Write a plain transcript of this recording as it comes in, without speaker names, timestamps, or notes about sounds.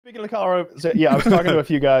Speaking of Colorado, so, yeah, I was talking to a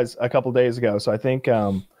few guys a couple days ago. So I think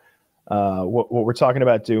what we're talking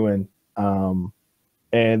about doing,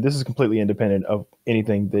 and this is completely independent of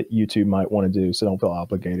anything that you two might want to do. So don't feel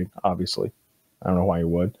obligated. Obviously, I don't know why you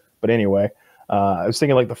would, but anyway, I was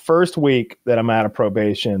thinking like the first week that I'm out of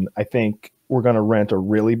probation, I think we're gonna rent a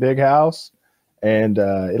really big house, and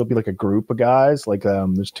it'll be like a group of guys. Like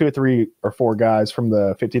there's 2 or 3 or 4 guys from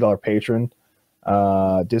the $50 patron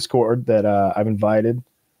Discord that I've invited,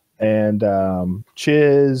 and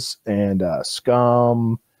Chiz and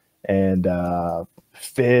Scum and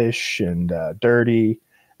Fish and Dirty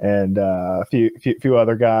and a few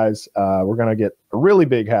other guys. We're gonna get a really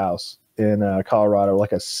big house in Colorado,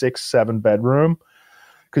 like a 6-7 bedroom,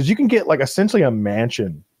 because you can get like essentially a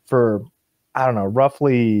mansion for, I don't know,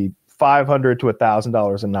 roughly $500 to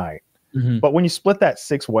 $1,000 a night. Mm-hmm. But when you split that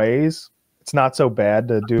 6 ways, it's not so bad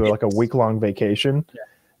to do like a week-long vacation.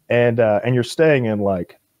 Yeah. And you're staying in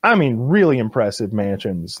like, I mean, really impressive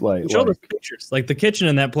mansions. Show those pictures. Like the kitchen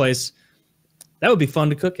in that place, that would be fun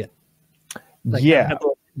to cook in. Like, yeah. And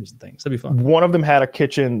things. That'd be fun. One of them had a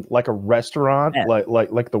kitchen like a restaurant, yeah.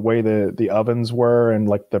 like the way the ovens were and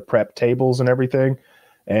like the prep tables and everything.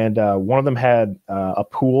 And one of them had a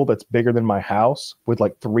pool that's bigger than my house with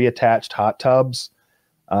like 3 attached hot tubs.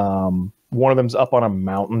 One of them's up on a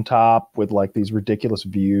mountaintop with like these ridiculous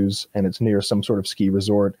views, and it's near some sort of ski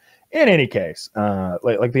resort. In any case,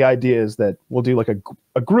 like the idea is that we'll do like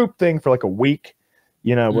a group thing for like a week,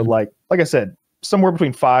 you know, with like I said, somewhere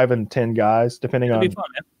between 5 and 10 guys, depending on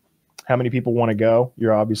how many people want to go.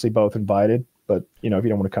 You're obviously both invited, but you know, if you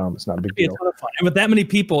don't want to come, it's not a big deal. It'd be a ton of fun. And with that many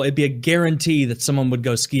people, it'd be a guarantee that someone would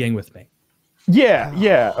go skiing with me. Yeah,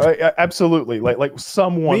 absolutely. Like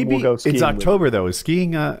someone Maybe will go skiing. It's October though. Is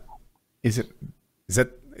skiing? Is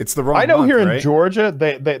that? It's the wrong. I know month, here right? in Georgia,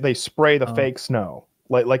 they spray the fake snow.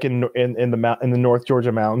 Like in the North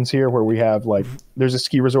Georgia mountains here, where we have like there's a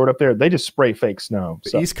ski resort up there. They just spray fake snow.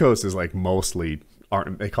 The East Coast is like mostly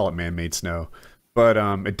they call it man-made snow, but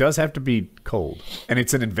it does have to be cold, and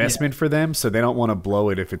it's an investment for them, so they don't want to blow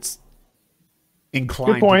it if it's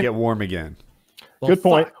inclined to get warm again. Good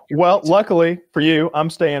point. Well, luckily for you, I'm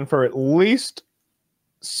staying for at least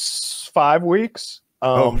 5 weeks.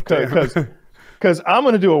 Because I'm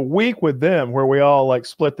going to do a week with them where we all like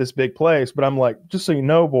split this big place. But I'm like, just so you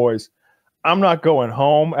know, boys, I'm not going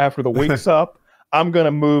home after the week's up. I'm going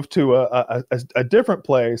to move to a different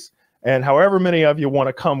place. And however many of you want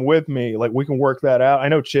to come with me, like we can work that out. I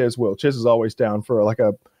know Chiz will. Chiz is always down for like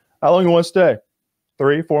how long you want to stay?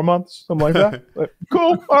 3-4 months, something like that. Like,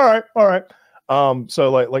 cool. All right. So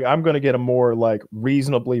like I'm going to get a more like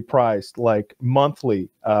reasonably priced, like monthly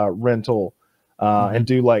rental. And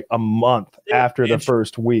do like a month after the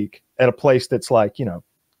first week at a place that's like, you know,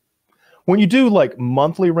 when you do like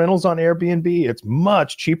monthly rentals on Airbnb, it's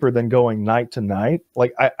much cheaper than going night to night.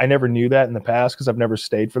 Like I never knew that in the past because I've never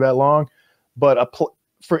stayed for that long. But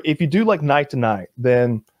if you do like night to night,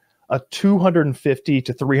 then a $250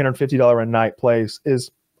 to $350 a night place is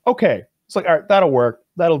okay. It's like, all right, that'll work.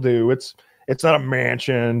 That'll do. It's not a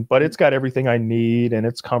mansion, but it's got everything I need and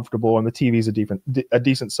it's comfortable and the TV's a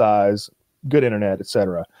decent size. Good internet,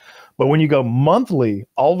 etc. But when you go monthly,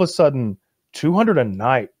 all of a sudden, $200 a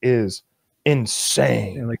night is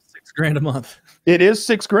insane. Yeah, like $6,000 a month. It is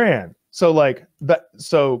 $6,000. So like that.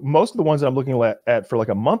 So most of the ones that I'm looking at for like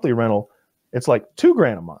a monthly rental, it's like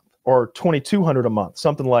 $2,000 a month or $2,200 a month,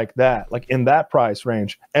 something like that, like in that price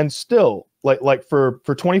range. And still, like for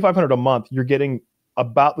 $2,500 a month, you're getting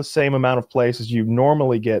about the same amount of places you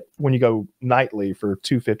normally get when you go nightly for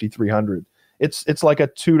 $250, $300. It's like a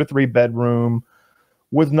 2 to 3 bedroom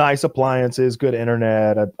with nice appliances, good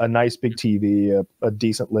internet, a nice big TV, a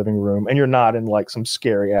decent living room, and you're not in like some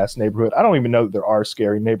scary ass neighborhood. I don't even know that there are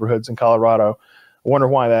scary neighborhoods in Colorado. I wonder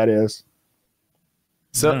why that is.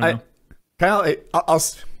 So Kyle, I'll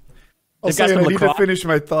say I need to finish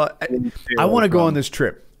my thought. I want to go on this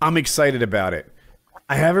trip. I'm excited about it.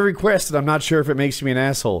 I have a request, and I'm not sure if it makes me an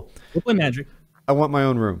asshole. We'll play Magic. I want my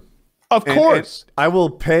own room. Of course. And I will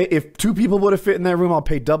pay. If 2 people would have fit in that room, I'll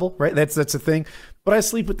pay double, right? That's a thing. But I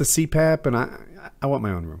sleep with the CPAP, and I want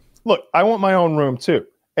my own room. Look, I want my own room too.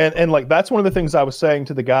 And like that's one of the things I was saying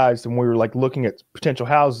to the guys when we were like looking at potential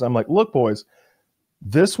houses. I'm like, look, boys,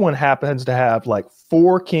 this one happens to have like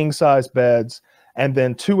 4 king size beds and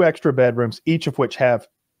then 2 extra bedrooms, each of which have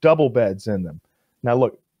double beds in them. Now,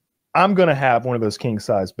 look, I'm going to have one of those king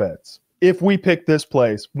size beds. If we pick this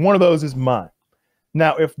place, one of those is mine.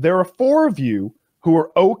 Now, if there are 4 of you who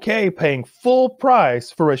are okay paying full price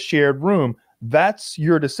for a shared room, that's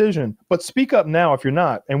your decision. But speak up now if you're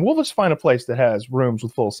not, and we'll just find a place that has rooms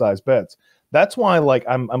with full-size beds. That's why like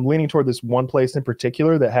I'm leaning toward this one place in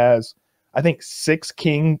particular that has, I think, 6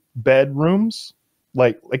 king bedrooms,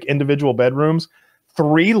 like individual bedrooms,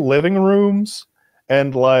 3 living rooms,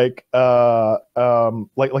 and like a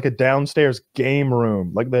downstairs game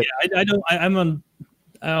room. Like that. Yeah,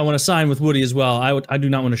 I want to sign with Woody as well. I do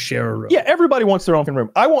not want to share a room. Yeah, everybody wants their own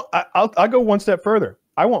room. I'll go one step further.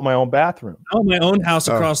 I want my own bathroom. I want my own house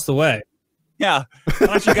across the way. Yeah. Why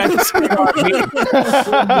don't you guys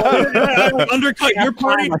undercut your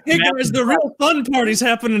party? Hey guys, the real fun party's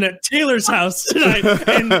happening at Taylor's house tonight,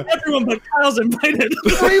 and everyone but Kyle's invited.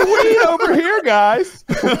 Free weed over here, guys.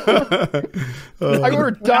 I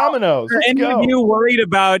ordered Domino's. Are any of you worried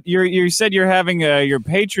about you said you're having your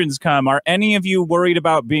patrons come? Are any of you worried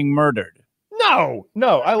about being murdered? No.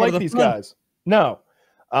 I like these guys. No.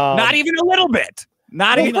 Not even a little bit.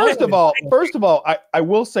 Not even. First of all, I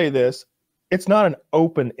will say this. It's not an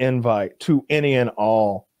open invite to any and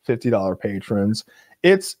all $50 patrons.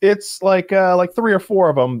 It's like 3 or 4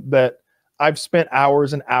 of them that I've spent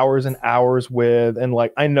hours and hours and hours with, and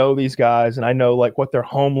like I know these guys, and I know like what their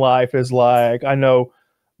home life is like. I know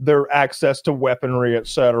their access to weaponry,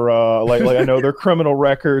 etc. Like I know their criminal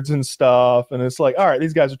records and stuff. And it's like, all right,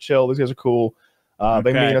 these guys are chill. These guys are cool.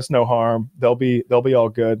 They mean us no harm. They'll be all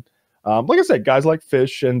good. Like I said, guys like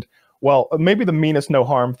Fish and. Well, maybe the meanest no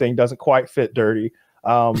harm thing doesn't quite fit Dirty.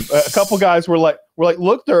 A couple guys were like,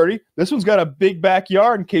 look, Dirty, this one's got a big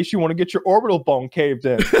backyard in case you want to get your orbital bone caved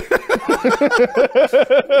in. Dick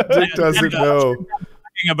doesn't know.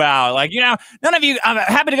 About none of you. I'm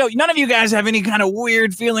happy to go. None of you guys have any kind of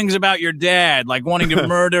weird feelings about your dad, like wanting to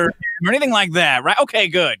murder him or anything like that, right? Okay,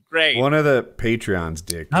 good, great. One of the Patreons,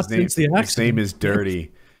 Dick. His name is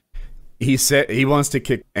Dirty. He said he wants to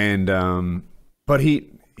kick, and but he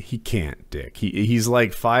can't, Dick. He's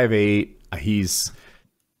like 5'8". He's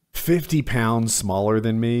 50 pounds smaller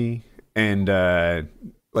than me, and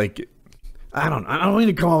like I don't need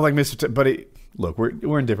to call him like Mr. But look,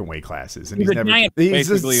 we're in different weight classes, and he's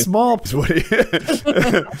a small.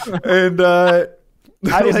 And I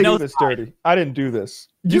didn't do this, Dirty. I didn't do this.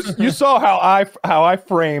 You saw how I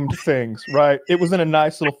framed things, right? It was in a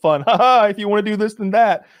nice little fun. Haha! If you want to do this, then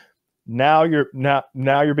that. Now you're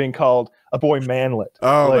being called a boy manlet.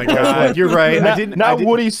 Oh my God, you're right. Now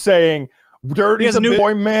Woody's saying Dirty's a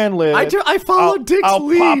boy manlet. I follow Dick's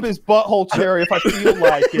lead. I'll pop his butthole cherry if I feel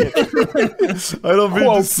like it. I don't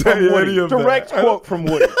mean to say any of that. Direct quote from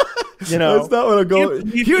Woody. You know, that's not what I'm going.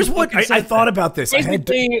 Here's what I thought about this.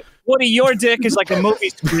 Basically, Woody, your dick is like a movie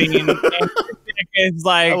screen, and your dick is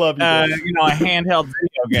like a handheld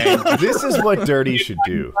video game. This is what Dirty should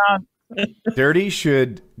do. Dirty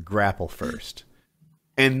should grapple first.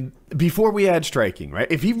 And before we add striking,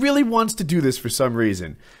 right? If he really wants to do this for some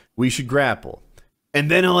reason, we should grapple.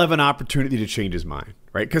 And then he'll have an opportunity to change his mind,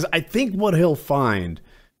 right? Because I think what he'll find,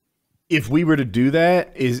 if we were to do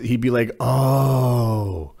that, is he'd be like,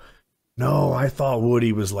 oh, no, I thought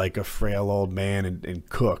Woody was like a frail old man and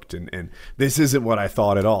cooked. And this isn't what I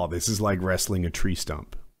thought at all. This is like wrestling a tree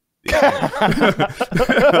stump. and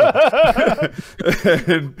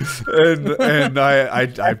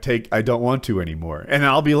I don't want to anymore, and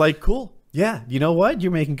I'll be like, cool, yeah, you know what,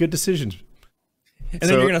 you're making good decisions, and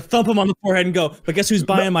then you're gonna thump him on the forehead and go, but guess who's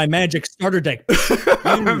buying my magic starter deck?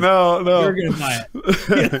 No, you're gonna buy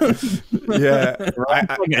it. Yeah,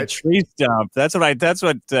 a tree stump. That's what I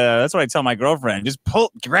tell my girlfriend. Just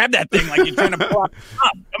grab that thing like you're trying to pull up.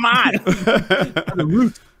 Come on. The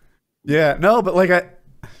root. Yeah, no, but like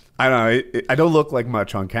I don't know. I don't look like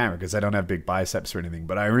much on camera because I don't have big biceps or anything,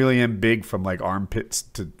 but I really am big from like armpits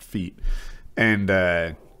to feet, and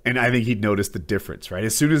I think he'd notice the difference, right?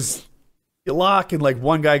 As soon as you lock and like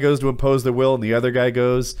one guy goes to impose their will and the other guy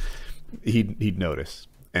goes, he'd notice,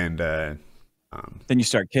 and then you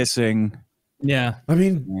start kissing. Yeah, I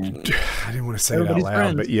mean, I didn't want to say it out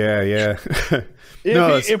loud, but yeah.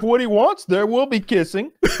 If Woody wants, there will be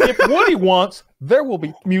kissing. If Woody wants, there will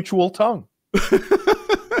be mutual tongue.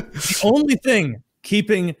 The only thing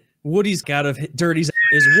keeping Woody's out of Dirty's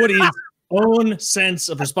is Woody's own sense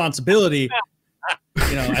of responsibility,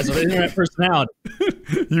 as an internet personality.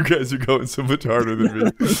 You guys are going so much harder than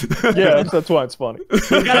me. Yeah, that's why it's funny.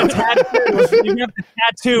 You got a tattoo. You have to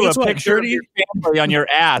tattoo a picture of your family on your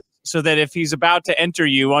ass, so that if he's about to enter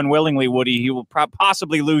you unwillingly, Woody, he will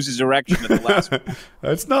possibly lose his erection at the last moment.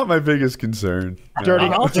 That's not my biggest concern. Dirty,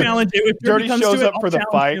 I'll challenge it. If Dirty shows up for the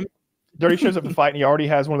fight. Dirty shows up to fight, and he already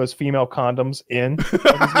has one of those female condoms in.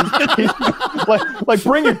 Like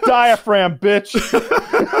bring your diaphragm, bitch.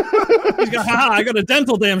 I got a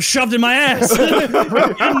dental dam shoved in my ass. I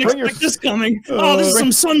didn't expect this coming. Oh, this is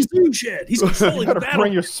some Sun Tzu shit. He's controlling the battle.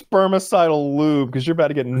 Bring your spermicidal lube because you're about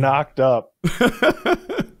to get knocked up.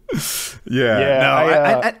 Is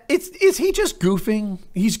he just goofing?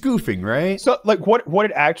 He's goofing, right? So like what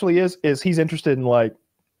it actually is he's interested in like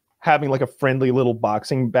having like a friendly little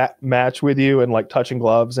boxing match with you and like touching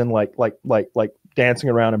gloves and like dancing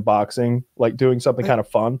around and boxing, like doing something kind of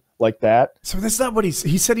fun like that. So that's not what he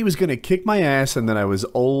said. He was going to kick my ass and then I was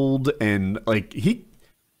old and like he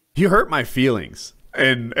hurt my feelings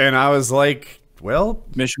and I was like, well,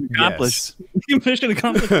 mission accomplished. Yes. Mission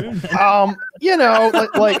accomplished. You know,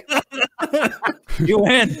 like you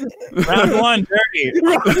win. Round one, Dirty.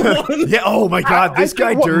 Yeah. Oh my God, this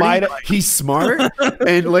guy Dirty. He's smart.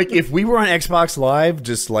 And like, if we were on Xbox Live,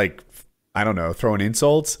 just like, I don't know, throwing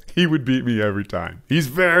insults, he would beat me every time. He's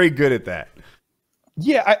very good at that.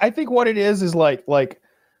 Yeah, I think what it is like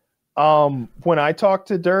when I talk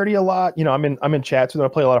to Dirty a lot, you know, I'm in chats with him. I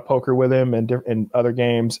play a lot of poker with him and other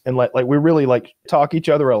games, and like we really like talk each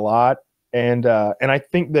other a lot. And I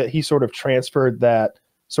think that he sort of transferred that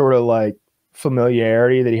sort of like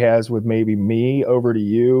familiarity that he has with maybe me over to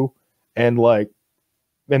you, and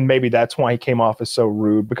maybe that's why he came off as so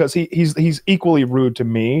rude, because he's equally rude to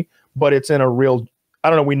me, but it's in a real, I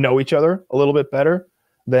don't know, we know each other a little bit better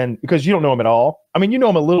than, because you don't know him at all. I mean, you know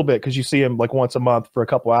him a little bit because you see him like once a month for a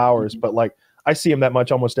couple hours, but like I see him that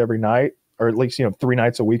much almost every night, or at least, you know, 3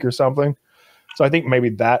 nights a week or something. So I think maybe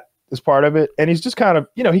that is part of it. And he's just kind of,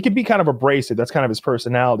 you know, he can be kind of abrasive. That's kind of his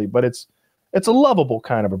personality, but it's a lovable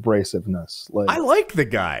kind of abrasiveness. Like, I like the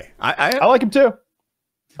guy. I like him too.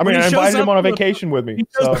 I mean, I invited him on a vacation with me. He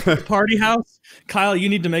shows up at the party house. Kyle, you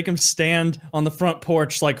need to make him stand on the front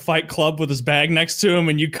porch like Fight Club with his bag next to him,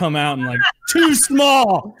 and you come out and like, too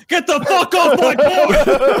small. Get the fuck off my porch. Get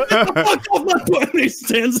the fuck off my porch. And he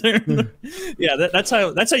stands there. Yeah, that's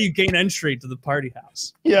how you gain entry to the party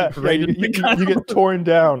house. Yeah, you get torn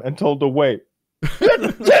down and told to wait. Your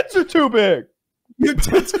tits are too big.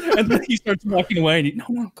 And then he starts walking away, and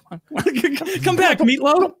no, come on. Come back,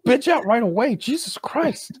 Meatloaf. Don't bitch out right away. Jesus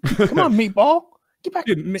Christ. Come on, Meatball. Get back.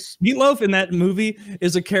 Dude, Meatloaf in that movie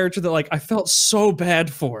is a character that like I felt so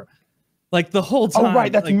bad for. Like the whole time. Oh,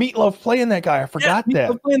 right. That's like, Meatloaf playing that guy. I forgot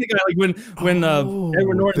that. Meatloaf playing the guy. Like when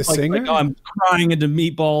Edward Norton's like, oh, I'm crying into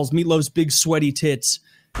Meatloaf's big sweaty tits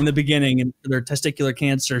in the beginning and their testicular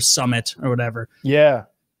cancer summit or whatever. Yeah.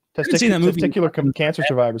 Testicular cancer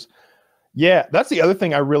survivors. Yeah, that's the other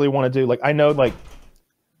thing I really want to do. Like, I know, like,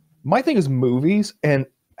 my thing is movies, and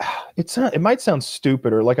it might sound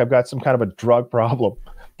stupid or like I've got some kind of a drug problem,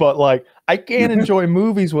 but like I can't enjoy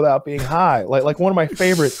movies without being high. Like one of my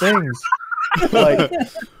favorite things. Like,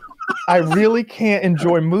 I really can't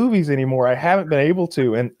enjoy movies anymore. I haven't been able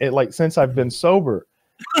to, and it like since I've been sober,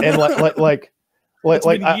 and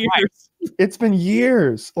it's been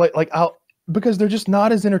years. Because they're just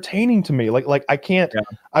not as entertaining to me. Like I can't,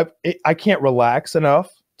 I can't relax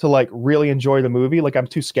enough to like really enjoy the movie. Like I'm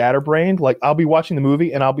too scatterbrained. Like I'll be watching the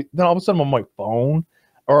movie and then all of a sudden I'm on my phone,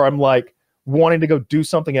 or I'm like wanting to go do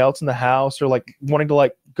something else in the house, or like wanting to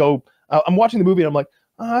like go. I'm watching the movie and I'm like,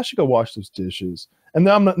 oh, I should go wash those dishes. And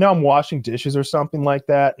now I'm washing dishes or something like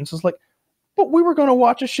that. And it's just like, but we were going to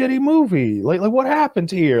watch a shitty movie. Like what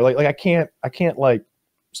happened here? Like I can't like.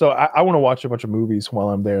 So I want to watch a bunch of movies while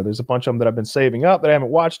I'm there. There's a bunch of them that I've been saving up that I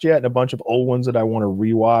haven't watched yet, and a bunch of old ones that I want to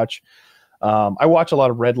rewatch. I watch a lot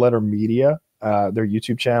of Red Letter Media, their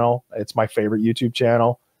YouTube channel. It's my favorite YouTube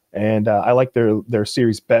channel, and I like their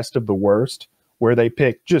series Best of the Worst, where they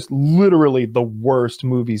pick just literally the worst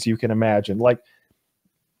movies you can imagine. Like,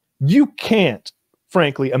 you can't,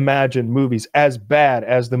 frankly, imagine movies as bad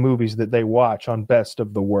as the movies that they watch on Best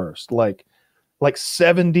of the Worst. Like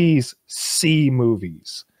 70s C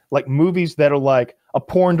movies, like movies that are like a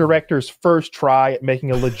porn director's first try at making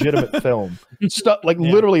a legitimate film. Stuff like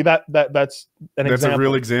literally that's an example. That's a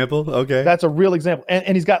real example. Okay. That's a real example.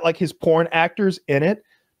 And he's got like his porn actors in it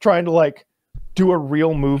trying to like do a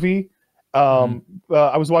real movie. I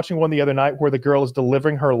was watching one the other night where the girl is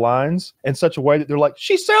delivering her lines in such a way that they're like,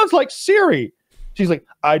 she sounds like Siri. She's like,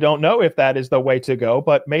 I don't know if that is the way to go,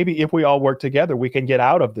 but maybe if we all work together, we can get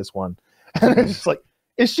out of this one. And it's just like,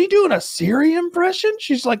 is she doing a Siri impression?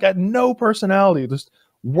 She's like got no personality. Just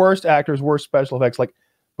worst actors, worst special effects. Like,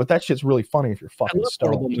 but that shit's really funny if you're fucking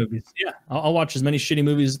stoned. Movies. Yeah, I'll watch as many shitty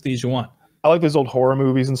movies as you want. I like those old horror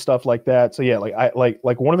movies and stuff like that. So yeah, like I like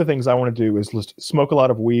one of the things I want to do is just smoke a lot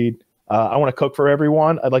of weed. I want to cook for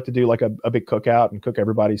everyone. I'd like to do like a big cookout and cook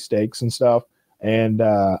everybody steaks and stuff. and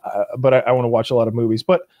but I want to watch a lot of movies.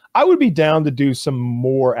 But I would be down to do some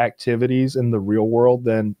more activities in the real world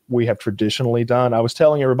than we have traditionally done. I was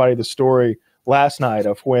telling everybody the story last night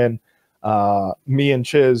of when me and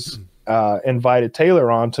Chiz invited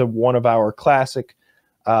Taylor on to one of our classic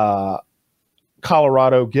Colorado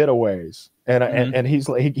getaways, and he's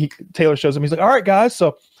like, Taylor shows him, he's like, all right guys,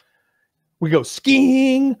 so we go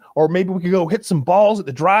skiing, or maybe we could go hit some balls at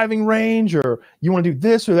the driving range, or you want to do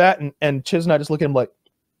this or that. And Chiz and I just look at him like,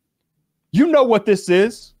 you know what this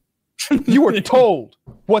is? You were told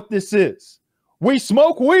what this is. We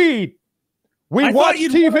smoke weed. We watch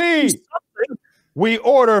TV. We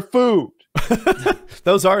order food.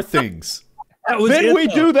 Those are things. Then we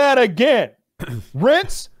do that again.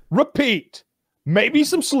 Rinse, repeat. Maybe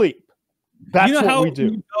some sleep. That's what we do.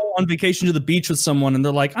 You go on vacation to the beach with someone and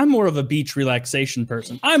they're like, I'm more of a beach relaxation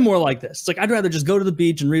person. I'm more like this. It's like, I'd rather just go to the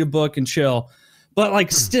beach and read a book and chill. But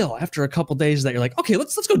like still, after a couple days that you're like, okay,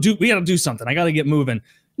 let's go we got to do something. I got to get moving.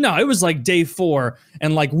 No, it was like day 4.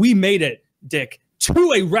 And like we made it, Dick,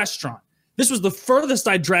 to a restaurant. This was the furthest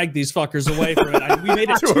I dragged these fuckers away from it. We made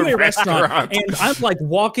it to a restaurant. And I'm like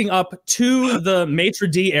walking up to the maitre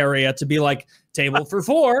d' area to be like, table for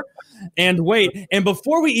 4. And wait, and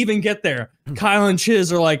before we even get there, Kyle and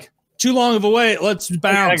Chiz are like, too long of a wait, let's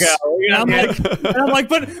bounce. And I'm like,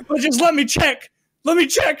 but just let me check. Let me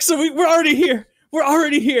check. So we're already here. We're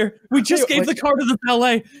already here. We just gave the car to the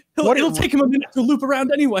valet. It'll take him a minute to loop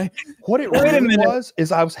around anyway. What it really was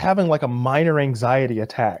is I was having like a minor anxiety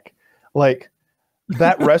attack. Like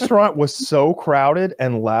that restaurant was so crowded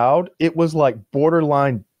and loud. It was like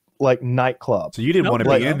borderline like nightclub. So you didn't want to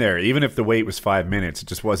be in there, even if the wait was 5 minutes. It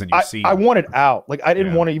just wasn't your scene. I wanted out. Like I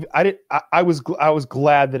didn't want to. I was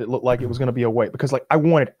glad that it looked like it was going to be a wait, because like I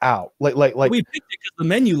wanted out. Like we picked it because the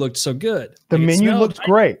menu looked so good. The menu looked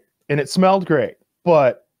great and it smelled great,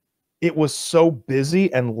 but it was so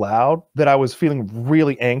busy and loud that I was feeling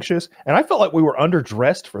really anxious, and I felt like we were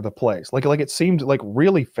underdressed for the place. Like it seemed like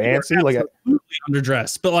really fancy. We were like absolutely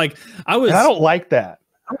underdressed, but like I don't like that.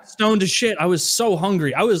 I was stoned as shit. I was so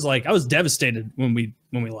hungry. I was devastated when we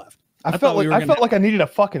left. I felt like I needed a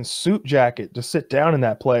fucking suit jacket to sit down in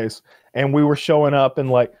that place. And we were showing up, and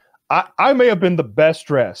like I may have been the best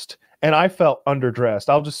dressed, and I felt underdressed.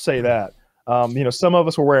 I'll just say that. Some of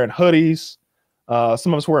us were wearing hoodies,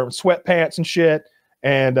 some of us were wearing sweatpants and shit,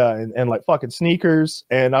 and like fucking sneakers.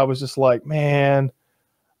 And I was just like, man,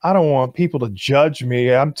 I don't want people to judge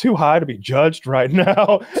me. I'm too high to be judged right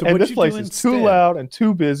now. So and this place is too loud and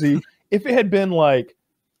too busy. If it had been like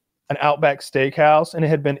an Outback Steakhouse and it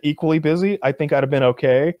had been equally busy, I think I'd have been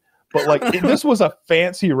okay. But like this was a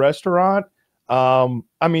fancy restaurant. I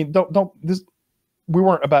mean, we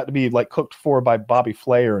weren't about to be like cooked for by Bobby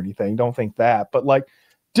Flay or anything. Don't think that. But like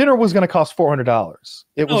dinner was going to cost $400.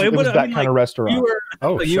 It was that kind of restaurant.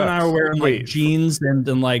 You and I were wearing like jeans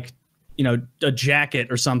and like, a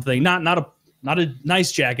jacket or something, not a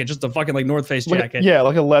nice jacket, just a fucking like North Face jacket.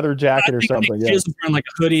 Like a leather jacket or something. She was wearing like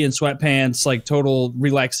a hoodie and sweatpants, like total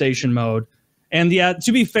relaxation mode. And yeah,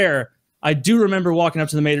 to be fair, I do remember walking up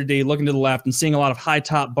to the maitre d', looking to the left, and seeing a lot of high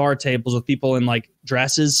top bar tables with people in like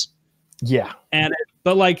dresses. Yeah,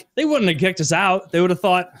 but like they wouldn't have kicked us out. They would have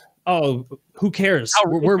thought, oh, who cares?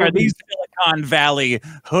 We're these Silicon Valley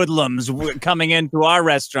hoodlums coming into our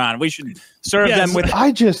restaurant. We should serve them with.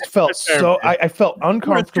 I just felt I felt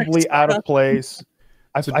uncomfortably out of place.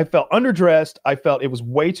 I felt underdressed. I felt it was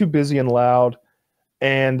way too busy and loud,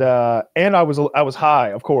 and I was high,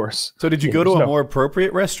 of course. So did you go to a more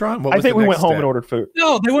appropriate restaurant? I think we went home and ordered food.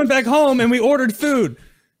 No, they went back home and we ordered food,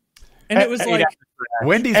 and it was like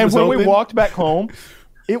Wendy's. And when open. we walked back home,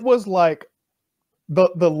 it was like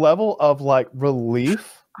the level of like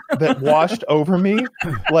relief that washed over me.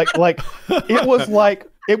 Like it was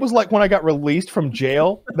like when I got released from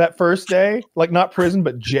jail that first day, like not prison,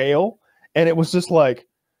 but jail. And it was just like,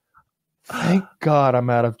 thank God I'm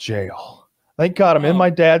out of jail. Thank God I'm in my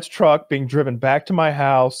dad's truck being driven back to my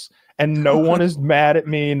house, and no one is mad at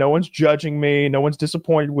me. No one's judging me. No one's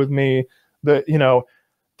disappointed with me.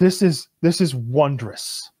 This is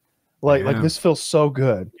wondrous. Like this feels so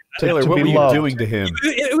good. Taylor, what were you doing to him?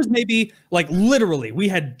 It was maybe like literally we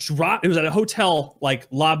had dropped. It was at a hotel like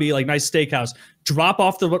lobby, like nice steakhouse. Drop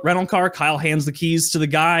off the rental car. Kyle hands the keys to the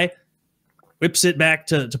guy, whips it back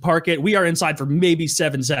to park it. We are inside for maybe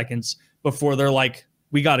 7 seconds before they're like,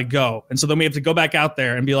 we got to go. And so then we have to go back out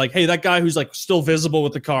there and be like, hey, that guy who's like still visible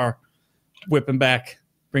with the car, whip him back,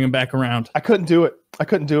 bring him back around. I couldn't do it.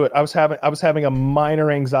 I was having a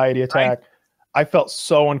minor anxiety attack. Right. I felt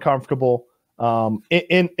so uncomfortable.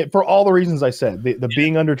 For all the reasons I said, the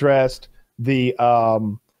being underdressed, the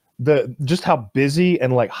just how busy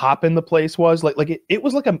and like hopping the place was. It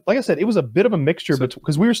was like I said, it was a bit of a mixture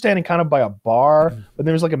because we were standing kind of by a bar, but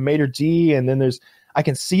there was like a maitre d', and then I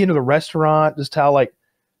can see into the restaurant, just how like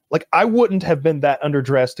I wouldn't have been that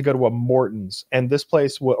underdressed to go to a Morton's, and this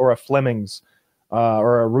place or a Fleming's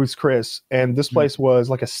or a Ruth's Chris, and this place was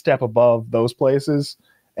like a step above those places,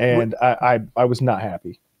 and I was not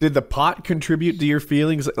happy. Did the pot contribute to your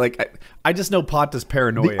feelings? Like, I just know pot does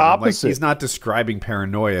paranoia. The opposite. He's not describing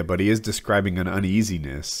paranoia, but he is describing an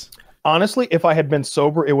uneasiness. Honestly, if I had been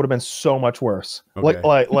sober, it would have been so much worse. Okay.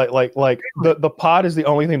 Like the pot is the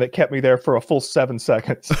only thing that kept me there for a full 7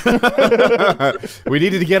 seconds. We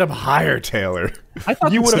needed to get him higher, Taylor.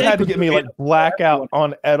 You would have had to get me like blackout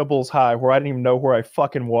on edibles high, where I didn't even know where I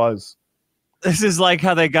fucking was. This is like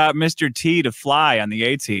how they got Mr. T to fly on the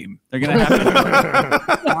A-team. They're gonna have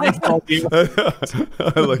to.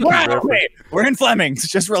 We're in Fleming's.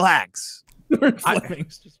 Just relax. We're in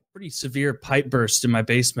Fleming's. Just pretty severe pipe burst in my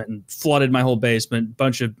basement and flooded my whole basement.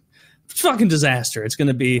 Bunch of fucking disaster. It's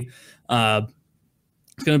gonna be a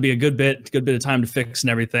good bit of time to fix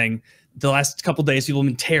and everything. The last couple days, people have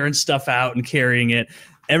been tearing stuff out and carrying it.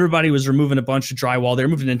 Everybody was removing a bunch of drywall. They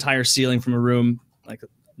removed an entire ceiling from a room like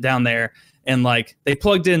down there. And like they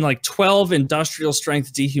plugged in like 12 industrial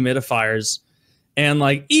strength dehumidifiers. And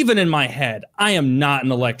like even in my head, I am not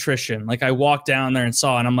an electrician. Like I walked down there and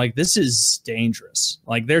saw, and I'm like, this is dangerous.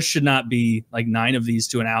 Like there should not be like 9 of these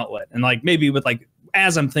to an outlet. And like maybe with like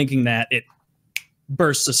as I'm thinking that, it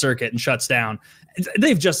bursts the circuit and shuts down.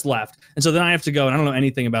 They've just left. And so then I have to go, and I don't know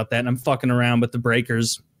anything about that. And I'm fucking around with the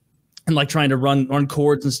breakers and like trying to run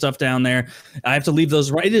cords and stuff down there. I have to leave those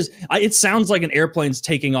right. It sounds like an airplane's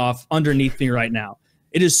taking off underneath me right now.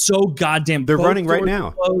 It is so goddamn. They're running right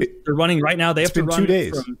now. They're running right now. They have to run 2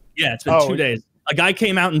 days. It's been 2 days. A guy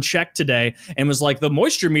came out and checked today and was like, the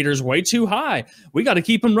moisture meter's way too high. We got to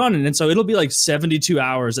keep them running. And so it'll be like 72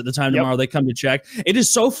 hours at the time tomorrow they come to check. It is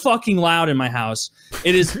so fucking loud in my house.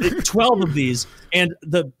 It is 12 of these. And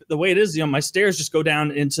the way it is, my stairs just go down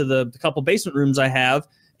into the couple basement rooms I have.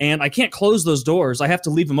 And I can't close those doors. I have to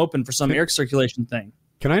leave them open for some air circulation thing.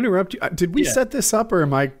 Can I interrupt you? Did we set this up, or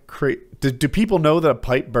am I crazy? Do people know that a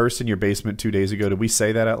pipe burst in your basement 2 days ago? Did we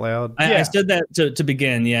say that out loud? I said that to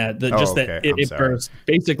begin, yeah. That it burst.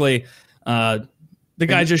 Basically, the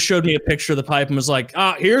guy just showed me a picture of the pipe and was like,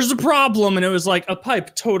 here's the problem. And it was like a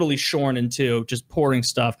pipe totally shorn in two, just pouring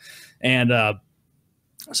stuff. And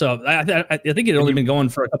so I think it had only been going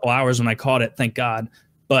for a couple hours when I caught it, thank God.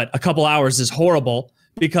 But a couple hours is horrible,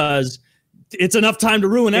 because it's enough time to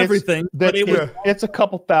ruin everything. It's a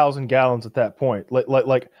couple thousand gallons at that point.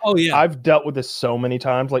 Oh yeah, I've dealt with this so many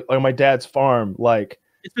times. Like my dad's farm, like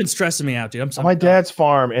it's been stressing me out, dude. I'm sorry. My dad's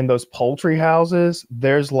farm and those poultry houses.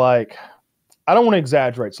 There's like, I don't want to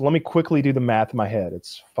exaggerate, so let me quickly do the math in my head.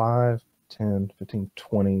 It's 5, 10, 15,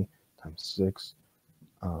 20 times 6,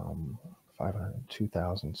 500,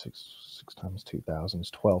 2,000, 6 times 2,000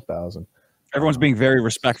 is 12,000. Everyone's being very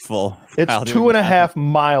respectful. It's 2.5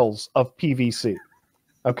 miles of PVC.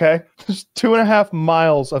 Okay, just 2.5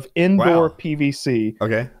 miles of indoor PVC.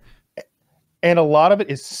 Okay, and a lot of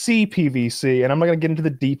it is CPVC, and I'm not going to get into the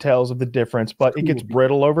details of the difference, but it gets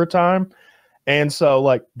brittle over time, and so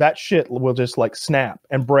like that shit will just like snap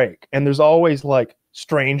and break. And there's always like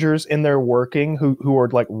strangers in there working who are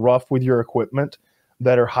like rough with your equipment,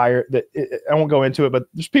 that are higher. I won't go into it, but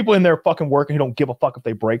there's people in there fucking working who don't give a fuck if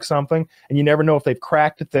they break something, and you never know if they've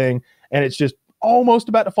cracked a thing, and it's just almost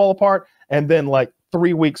about to fall apart, and then like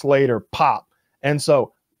 3 weeks later, pop. And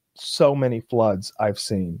so many floods I've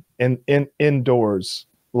seen in indoors,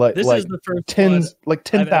 like this is the first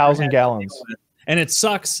 10,000 gallons. And it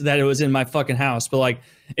sucks that it was in my fucking house, but like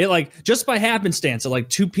it, like just by happenstance at like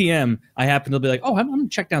 2 p.m. I happened to be like, oh, I'm gonna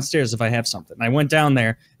check downstairs if I have something. And I went down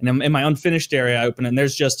there, and I'm in my unfinished area. I open it, and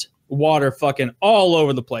there's just water fucking all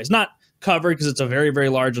over the place. Not covered because it's a very, very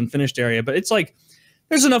large unfinished area, but it's like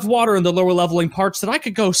there's enough water in the lower leveling parts that I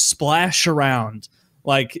could go splash around,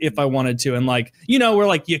 like if I wanted to. And like, where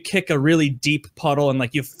like you kick a really deep puddle and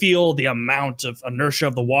like you feel the amount of inertia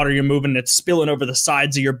of the water you're moving, and it's spilling over the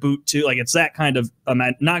sides of your boot too. Like it's that kind of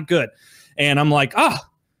not good. And I'm like,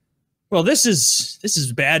 well, this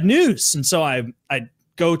is bad news. And so I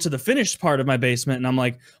go to the finished part of my basement, and I'm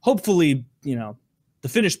like, hopefully, the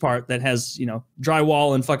finished part that has,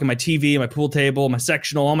 drywall and fucking my TV, my pool table, my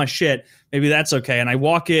sectional, all my shit, maybe that's okay. And I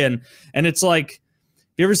walk in, and it's like,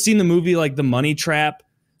 have you ever seen the movie like The Money Trap,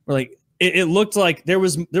 where like it looked like there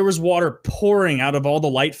was water pouring out of all the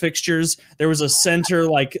light fixtures. There was a center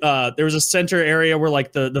area where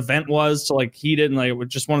like the vent was to like heat it, and like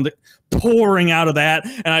just one of the pouring out of that.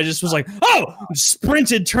 And I just was like, oh,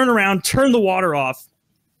 sprinted, turn around, turn the water off.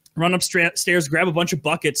 run upstairs, grab a bunch of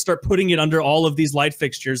buckets, start putting it under all of these light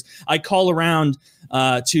fixtures. I call around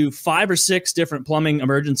to 5 or 6 different plumbing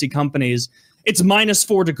emergency companies. It's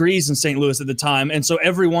 -4 degrees in St. Louis at the time. And so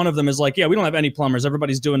every one of them is like, yeah, we don't have any plumbers.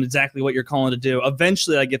 Everybody's doing exactly what you're calling to do.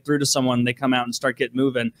 Eventually I get through to someone, they come out and start getting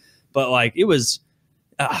moving. But like, it was,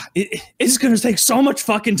 it's going to take so much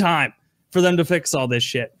fucking time for them to fix all this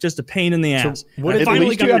shit. Just a pain in the ass. So at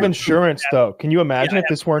least you have insurance, though. Can you imagine if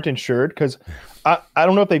this weren't insured? Because I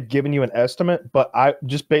don't know if they've given you an estimate, but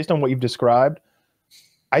just based on what you've described,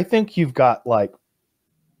 I think you've got like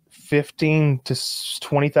 $15,000 to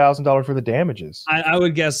 $20,000 for the damages. I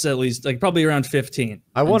would guess at least like probably around 15.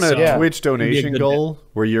 I want a Twitch donation goal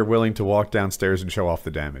where you're willing to walk downstairs and show off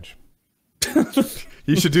the damage.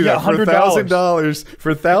 You should do that for $1,000.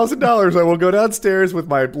 For $1,000, I will go downstairs with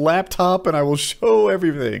my laptop and I will show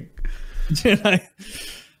everything.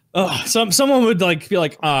 Someone would like be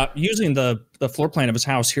like, using the floor plan of his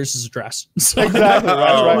house, here's his address. So, exactly.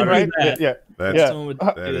 Right. Yeah. That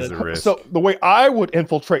is a risk. So the way I would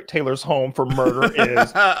infiltrate Taylor's home for murder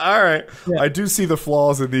is all right. Yeah. I do see the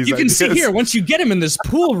flaws in these. You can see here, once you get him in this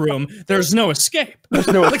pool room, there's no escape. There's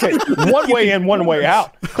no escape. One way in, one way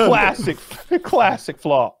out. Classic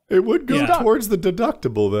flaw. It would go towards the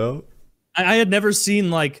deductible, though. I had never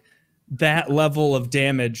seen like that level of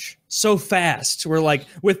damage so fast. Where like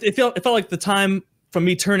it felt like the time from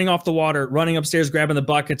me turning off the water, running upstairs, grabbing the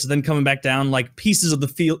buckets, and then coming back down, like pieces of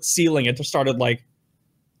the ceiling, it started like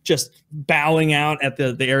just bowing out at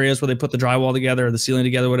the areas where they put the drywall together or the ceiling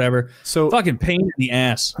together, whatever. So fucking pain in the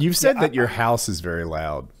ass. You've said that your house is very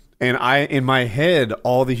loud, and in my head,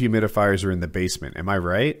 all the humidifiers are in the basement. Am I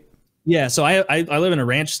right? Yeah. So I live in a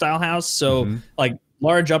ranch style house, so like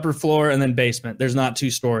large upper floor and then basement. There's not 2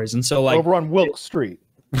 stories, and so like over on Wilkes Street.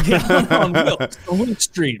 Yeah, on Wilkes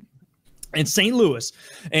Street. In St. Louis.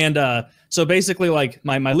 And so basically like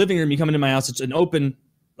my living room, you come into my house, it's an open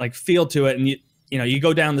like feel to it. And you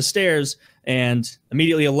go down the stairs and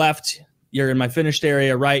immediately left, you're in my finished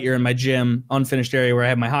area, right, you're in my gym, unfinished area where I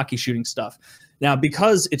have my hockey shooting stuff. Now,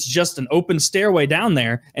 because it's just an open stairway down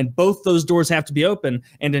there and both those doors have to be open,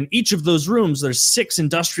 and in each of those rooms, there's 6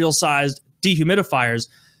 industrial sized dehumidifiers.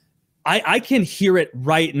 I can hear it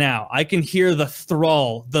right now. I can hear the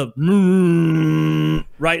thrull, the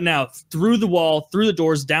right now through the wall, through the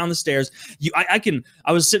doors, down the stairs.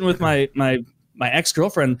 I was sitting with my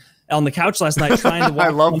ex-girlfriend on the couch last night trying to watch I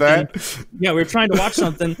love something. that. Yeah, we were trying to watch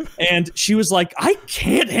something, and she was like, "I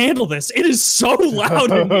can't handle this. It is so loud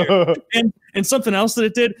in here." And something else that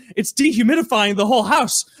it did, it's dehumidifying the whole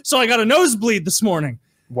house. So I got a nosebleed this morning.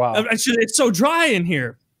 Wow. It's so dry in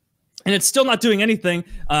here. And it's still not doing anything.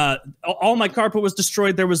 All my carpet was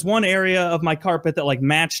destroyed. There was one area of my carpet that like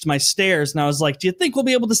matched my stairs. And I was like, do you think we'll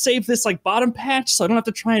be able to save this like bottom patch so I don't have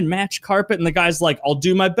to try and match carpet? And the guy's like, I'll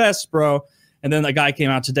do my best, bro. And then the guy came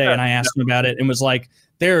out today and I asked him about it and was like,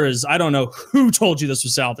 I don't know who told you this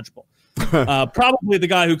was salvageable. Probably the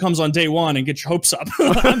guy who comes on day 1 and gets your hopes up.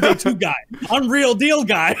 I'm day 2 guy. I'm real deal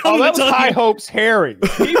guy. That was high hopes Harry.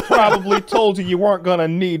 He probably told you weren't going to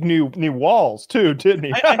need new walls too, didn't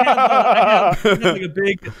he? I had like a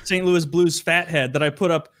big St. Louis Blues fathead that I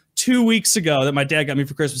put up 2 weeks ago that my dad got me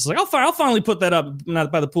for Christmas. Like, I'll finally put that up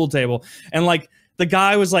by the pool table. And like the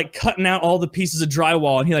guy was like cutting out all the pieces of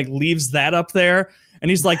drywall and he like leaves that up there.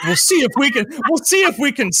 And he's like, we'll see if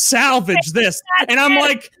we can salvage this. And I'm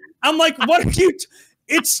like, what are you?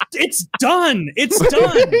 It's done. It's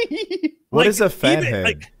done. What is a fathead?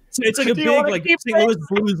 Like, it's like a big like St. Louis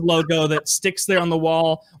Blues logo that sticks there on the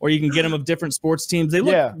wall, or you can get them of different sports teams. They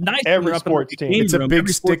look nice. Every sports team. It's a big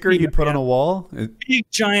sticker you'd put on a wall. Big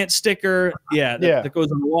giant sticker. That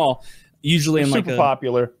goes on the wall. Usually in like super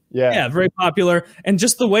popular. Yeah, very popular. And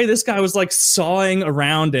just the way this guy was like sawing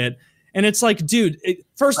around it. And it's like, dude,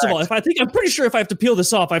 first of all, I'm pretty sure if I have to peel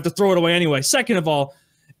this off, I have to throw it away anyway. Second of all,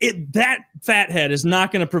 that fathead is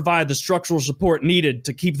not going to provide the structural support needed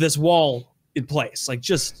to keep this wall in place. Like,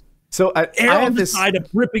 just err on the side of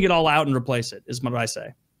ripping it all out and replace it is what I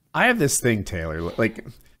say. I have this thing, Taylor. Like,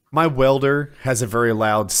 my welder has a very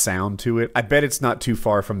loud sound to it. I bet it's not too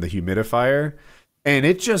far from the humidifier, and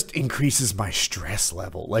it just increases my stress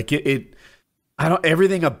level. Like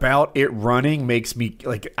everything about it running makes me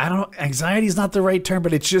like, anxiety is not the right term,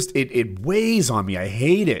 but it's just, it weighs on me. I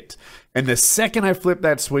hate it. And the second I flip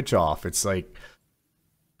that switch off, it's like,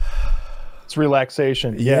 it's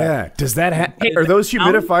relaxation. Yeah. Does that are those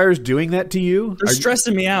humidifiers doing that to you? They're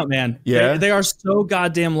stressing me out, man. Yeah. They are so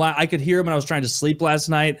goddamn loud. I could hear them when I was trying to sleep last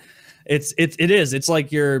night. It is. It's like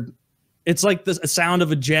the sound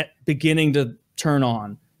of a jet beginning to turn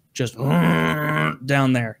on, just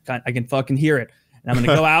down there. I can fucking hear it. And I'm going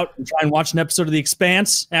to go out and try and watch an episode of The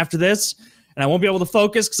Expanse after this. And I won't be able to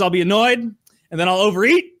focus because I'll be annoyed. And then I'll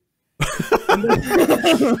overeat. I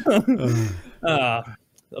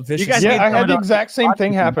had the exact same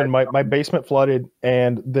thing happen. My basement flooded,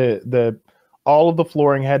 and the all of the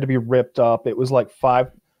flooring had to be ripped up. It was like I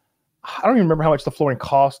don't even remember how much the flooring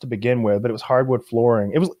cost to begin with, but it was hardwood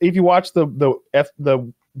flooring. It was, if you watch the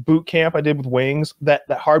boot camp I did with Wings, that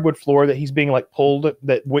hardwood floor that he's being like pulled,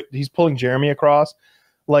 he's pulling Jeremy across,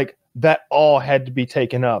 like that all had to be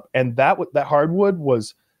taken up, and that hardwood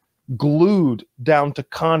was glued down to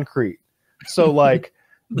concrete. So like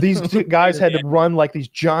these two guys had to run like these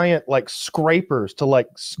giant like scrapers to like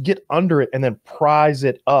get under it and then prise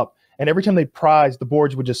it up. And every time they prized, the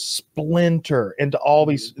boards would just splinter into all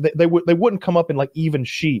these. They wouldn't come up in like even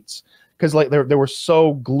sheets because like they were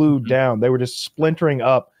so glued down. They were just splintering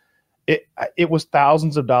up. It was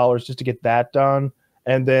thousands of dollars just to get that done,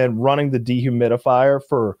 and then running the dehumidifier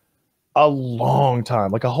for a long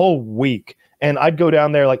time, like a whole week. And I'd go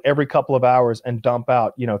down there like every couple of hours and dump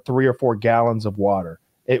out 3 or 4 gallons of water.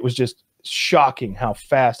 It was just shocking how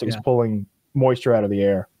fast it was pulling moisture out of the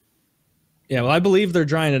air. Yeah, well, I believe they're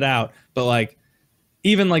drying it out, but like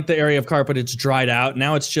even like the area of carpet, it's dried out.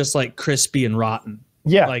 Now it's just like crispy and rotten.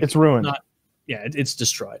 Yeah, like, it's ruined. It's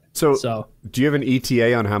destroyed. So do you have an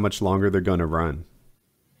ETA on how much longer they're going to run?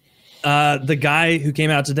 The guy who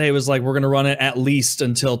came out today was like, we're going to run it at least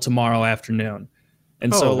until tomorrow afternoon.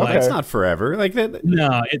 And so like, it's not forever. Like that.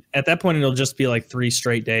 No, at that point, it'll just be like 3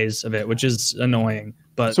 straight days of it, which is annoying.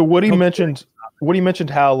 But so Woody mentioned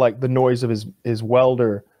how like the noise of his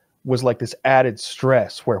welder was like this added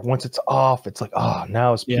stress where once it's off, it's like, oh,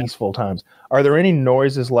 now it's peaceful times. Are there any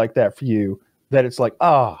noises like that for you that it's like,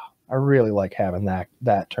 I really like having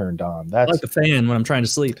that turned on? That's I like the fan when I'm trying to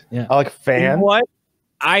sleep. Yeah. I like a fan. You know what?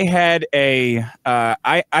 I had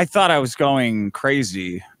I thought I was going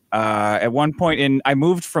crazy. At one point I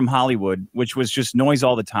moved from Hollywood, which was just noise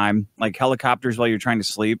all the time, like helicopters while you're trying to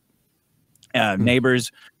sleep,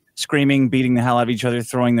 neighbors screaming, beating the hell out of each other,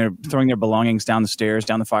 throwing their belongings down the stairs,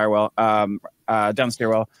 down the down the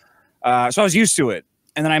stairwell. So I was used to it.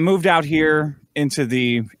 And then I moved out here into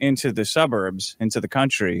the suburbs, into the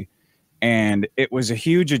country. And it was a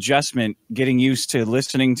huge adjustment getting used to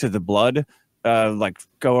listening to the blood like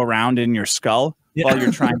go around in your skull while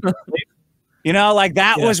you're trying to sleep. Like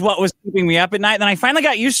that was what was keeping me up at night. Then I finally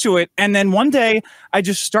got used to it. And then one day I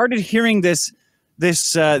just started hearing this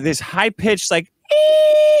high pitched like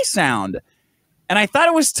sound, and I thought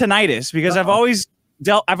it was tinnitus because I've always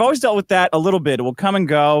dealt with that a little bit. It will come and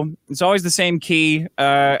go. It's always the same key.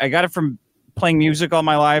 I got it from playing music all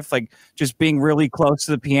my life, like just being really close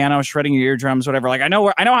to the piano, shredding your eardrums, whatever. Like I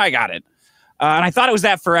know how I got it, and I thought it was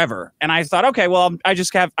that forever. And I thought, okay, well, I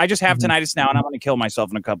just have tinnitus now, and I'm going to kill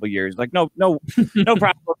myself in a couple of years. Like no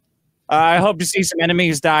problem. I hope to see some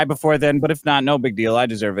enemies die before then, but if not, no big deal. I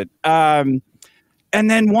deserve it. And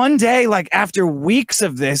then one day, like after weeks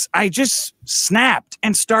of this, I just snapped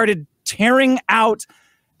and started tearing out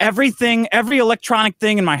everything, every electronic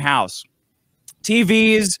thing in my house.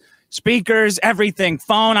 TVs, speakers, everything,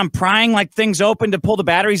 phone. I'm prying like things open to pull the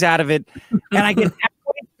batteries out of it. And I get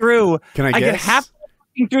halfway through. Can I guess? Get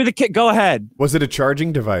halfway through the kit. Go ahead. Was it a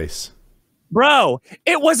charging device? Bro,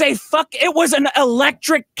 it was an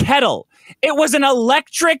electric kettle. It was an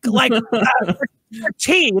electric, like,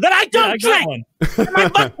 tea that I don't drink. My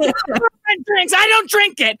boyfriend drinks. I don't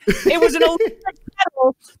drink it. It was an electric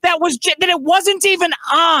kettle that it wasn't even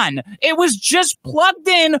on. It was just plugged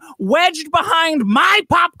in, wedged behind my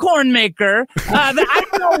popcorn maker. I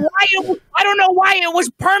don't know why it was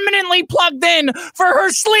permanently plugged in for her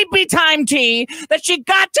sleepy time tea that she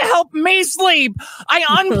got to help me sleep. I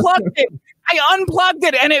unplugged it.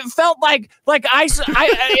 And it felt like in that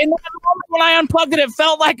moment when I unplugged it, it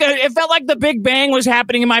felt like the Big Bang was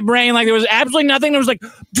happening in my brain. Like there was absolutely nothing. There was like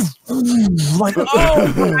oh my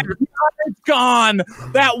God, it's gone.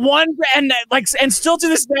 That one, and still to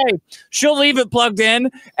this day, she'll leave it plugged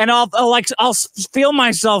in, and I'll feel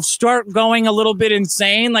myself start going a little bit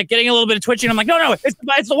insane, like getting a little bit of twitching. I'm like, no, it's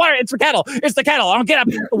the water, it's the kettle, I don't get up,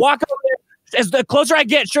 walk over there. As the closer I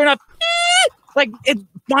get, sure enough, like it's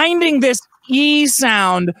finding this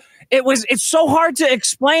sound. It's so hard to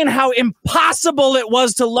explain how impossible it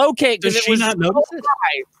was to locate. Does she not notice it?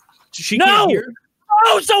 She can't hear?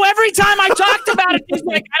 Oh, so every time I talked about it, she's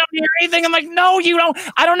like, I don't hear anything. I'm like, no, you don't.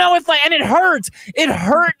 I don't know if and it hurt. It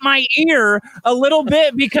hurt my ear a little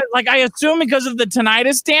bit because I assume because of the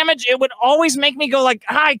tinnitus damage, it would always make me go like,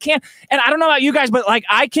 I can't. And I don't know about you guys, but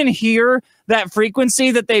I can hear that frequency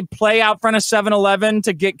that they play out front of 7-Eleven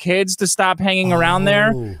to get kids to stop hanging around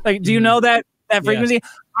there. Like, do you know that frequency? Yeah.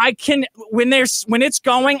 I can when it's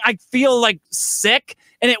going, I feel like sick.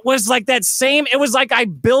 And it was like that same. It was like I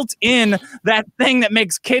built in that thing that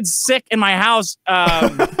makes kids sick in my house.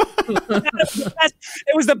 It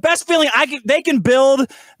was the best feeling. They can build.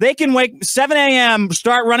 They can wake 7 a.m.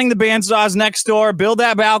 Start running the bandsaws next door. Build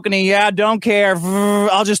that balcony. Yeah, don't care.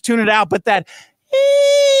 I'll just tune it out. But that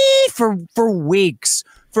for weeks,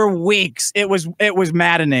 it was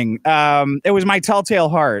maddening. It was my telltale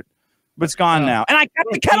heart. But it's gone now. And I kept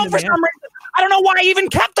the kettle for some reason. I don't know why I even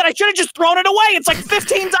kept it. I should have just thrown it away. It's like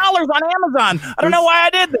 $15 on Amazon. I don't know why I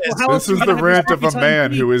did this. This is the rant of a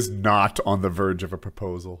man who is not on the verge of a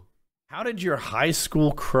proposal. How did your high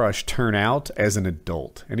school crush turn out as an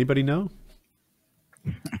adult? Anybody know?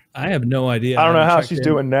 I have no idea. I don't know how she's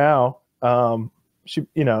doing now. She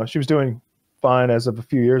was doing fine as of a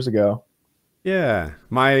few years ago. Yeah,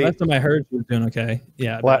 last time I heard she was doing okay.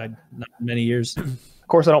 Yeah, not many years. Of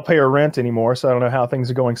course, I don't pay her rent anymore, so I don't know how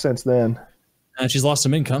things are going since then. She's lost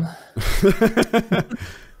some income.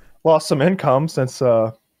 Lost some income since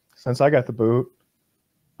I got the boot.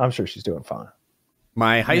 I'm sure she's doing fine.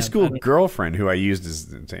 My high school girlfriend, who I used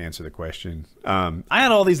to answer the question, I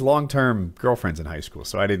had all these long-term girlfriends in high school,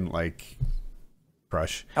 so I didn't like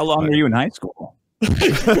crush. How long were you in high school?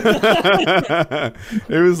 It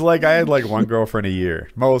was like I had like one girlfriend a year,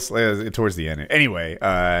 mostly towards the end. Anyway,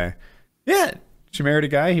 yeah. She married a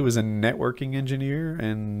guy. He was a networking engineer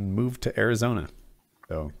and moved to Arizona.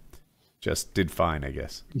 So just did fine, I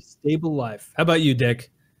guess. Stable life. How about you,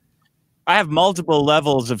 Dick? I have multiple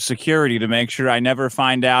levels of security to make sure I never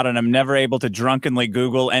find out, and I'm never able to drunkenly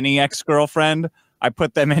Google any ex-girlfriend. I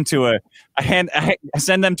put them into I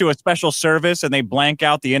send them to a special service, and they blank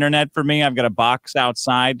out the internet for me. I've got a box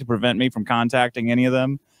outside to prevent me from contacting any of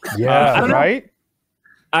them. Yeah, right?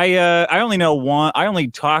 I only know one. I only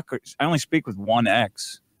speak with one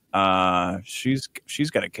ex. She's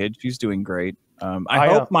got a kid. She's doing great. I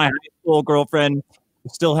hope my high school girlfriend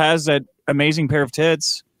still has that amazing pair of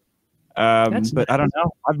tits. But I don't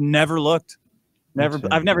know. I've never looked.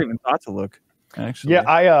 I've never even thought to look. Actually,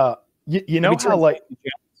 yeah. You know how like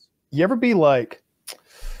you ever be like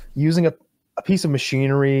using a piece of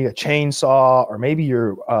machinery, a chainsaw, or maybe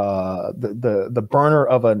your the burner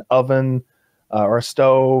of an oven. Or a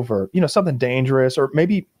stove, or something dangerous, or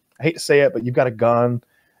maybe, I hate to say it, but you've got a gun,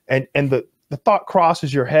 and the thought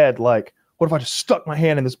crosses your head like, what if I just stuck my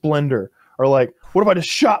hand in this blender, or like, what if I just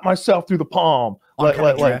shot myself through the palm, like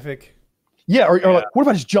traffic? Yeah, or like, what if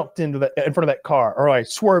I just jumped in front of that car, or I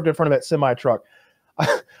swerved in front of that semi truck?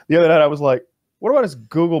 The other night I was like, what if I just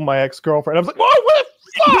Google my ex-girlfriend? I was like, whoa, what the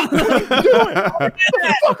fuck? What are you doing? What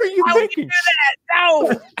the fuck are you thinking?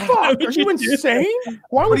 No. Fuck, are you insane?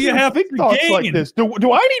 Why would you have think thoughts like this?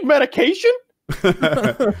 Do I need medication?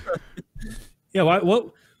 Yeah,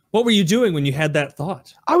 what were you doing when you had that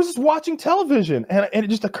thought? I was just watching television, and it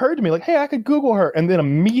just occurred to me, like, hey, I could Google her. And then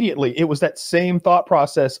immediately it was that same thought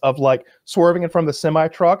process of like swerving in front of the semi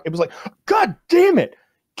truck. It was like, God damn it.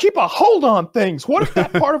 Keep a hold on things. What if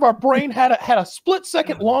that part of our brain had a split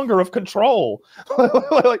second longer of control?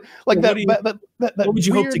 like what that. What would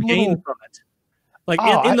you hope to gain from it? Like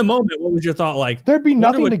in the moment, what was your thought like? There'd be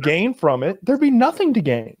nothing to gain from it. There'd be nothing to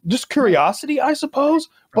gain. Just curiosity, I suppose.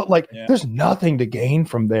 But like, there's nothing to gain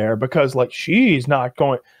from there because like she's not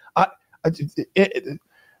going.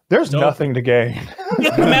 There's nothing to gain.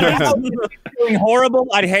 No matter how she's doing horrible,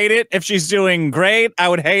 I'd hate it. If she's doing great, I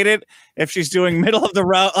would hate it. If she's doing middle of the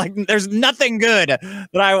road, like there's nothing good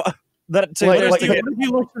that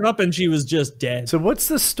you looked her up and she was just dead. So what's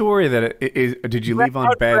the story that did you leave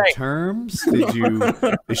on bad terms?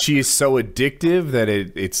 Is she so addictive that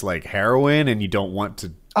it's like heroin and you don't want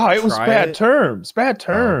to? Oh, it was bad terms. Bad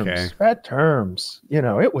terms. Oh, okay. Bad terms.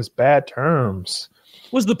 It was bad terms.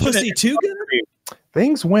 Was the pussy too good?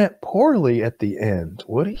 Things went poorly at the end,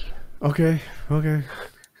 Woody. Okay.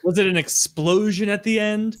 Was it an explosion at the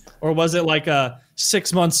end, or was it like a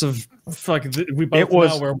 6 months of fuck? We both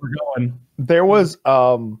know where we're going. There was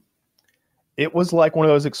it was like one of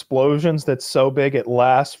those explosions that's so big it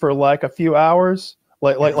lasts for like a few hours.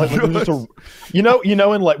 Like just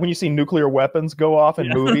in like when you see nuclear weapons go off in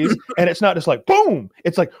movies, and it's not just like boom,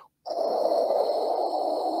 it's like.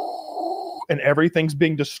 And everything's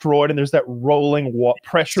being destroyed, and there's that rolling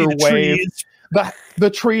pressure wave. The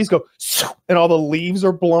trees go, and all the leaves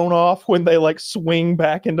are blown off when they like swing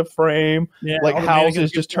back into frame. Yeah, like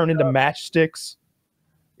houses just turn into matchsticks.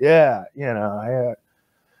 Yeah,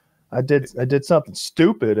 I did something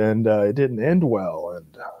stupid, and it didn't end well.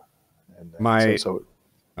 And my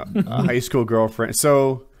high school girlfriend.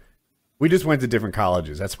 So we just went to different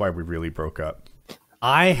colleges. That's why we really broke up.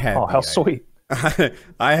 I had how sweet.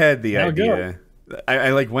 I had the idea I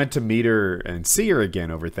like went to meet her and see her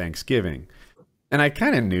again over Thanksgiving. And I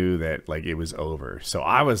kind of knew that like it was over. So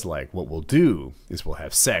I was like, what we'll do is we'll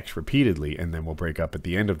have sex repeatedly and then we'll break up at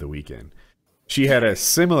the end of the weekend. She had a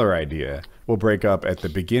similar idea. We'll break up at the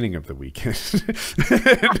beginning of the weekend.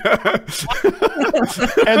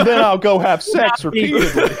 And then I'll go have sex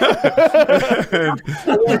repeatedly.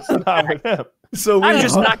 So I'm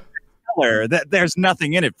just not tell her that there's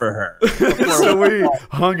nothing in it for her. So we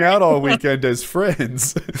hung out all weekend as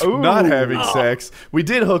friends, not having sex. We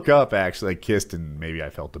did hook up, actually. I kissed and maybe I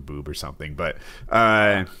felt a boob or something. But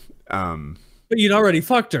But you'd already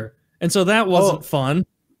fucked her. And so that wasn't fun.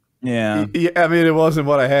 Yeah. I mean, it wasn't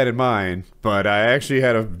what I had in mind, but I actually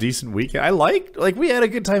had a decent weekend. I liked, like, we had a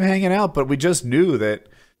good time hanging out, but we just knew that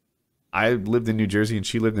I lived in New Jersey and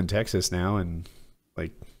she lived in Texas now, and,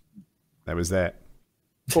 like, that was that.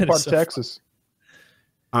 What part of Texas?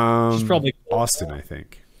 She's probably Austin, I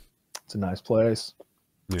think. It's a nice place.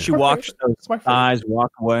 Yeah. She watched those eyes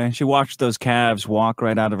walk away. She watched those calves walk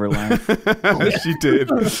right out of her life. She did.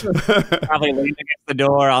 Probably leaned against the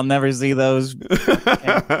door. I'll never see those.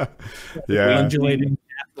 Yeah. Undulating.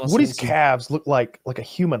 What do these calves look like a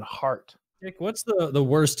human heart? Nick, what's the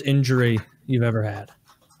worst injury you've ever had?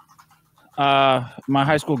 My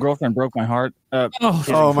high school girlfriend broke my heart.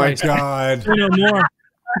 Oh my God. No more.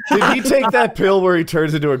 Did he take that pill where he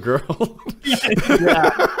turns into a girl?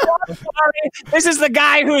 Yeah. This is the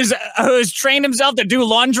guy who's trained himself to do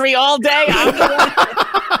laundry all day.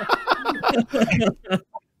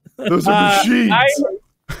 Those are machines.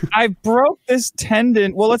 I broke this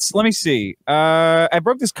tendon. Well, let me see. I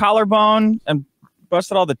broke this collarbone and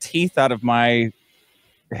busted all the teeth out of my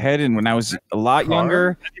head. And when I was a lot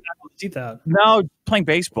younger, Teeth out. No, playing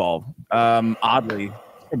baseball. Oddly,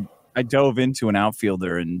 I dove into an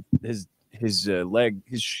outfielder and his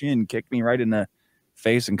shin kicked me right in the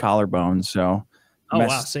face and collarbone. So,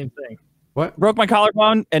 wow, same thing. What? Broke my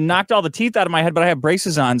collarbone and knocked all the teeth out of my head, but I had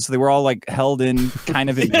braces on, so they were all like held in, kind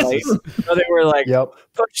of in place. So they were like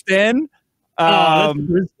pushed in. Yeah,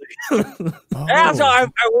 so I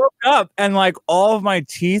woke up and like all of my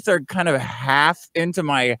teeth are kind of half into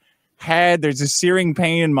my head. There's a searing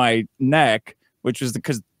pain in my neck, which is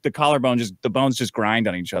because the collarbone the bones just grind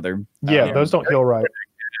on each other. Yeah, those don't heal right.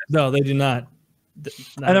 No, they do not.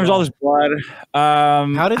 And there was all this blood.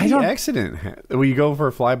 How did the accident happen? Will you go for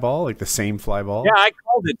a fly ball, like the same fly ball? Yeah, I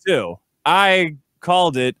called it too. I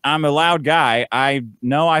called it. I'm a loud guy. I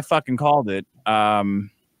know I fucking called it. He I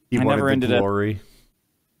wanted never the ended glory.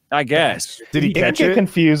 I guess. Did he It can catch get it?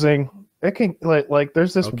 confusing. It can like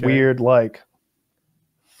there's this weird like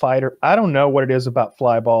fighter. I don't know what it is about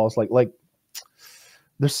fly balls. Like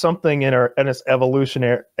there's something in us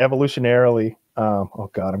evolutionarily.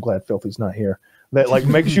 Oh God, I'm glad Filthy's not here. That like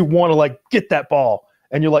makes you want to like get that ball,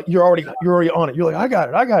 and you're already on it. You're like, I got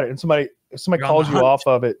it. And if somebody calls you off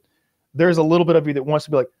of it, there's a little bit of you that wants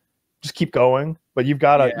to be like, just keep going, but you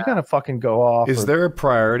gotta fucking go off. Is there a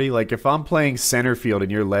priority? Like if I'm playing center field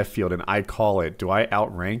and you're left field and I call it, do I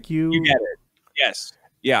outrank you? You get it. Yes.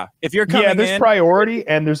 Yeah. If you're coming there's priority,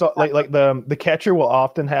 and there's like the catcher will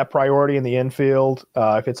often have priority in the infield.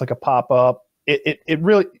 If it's like a pop up, it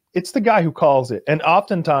really. It's the guy who calls it, and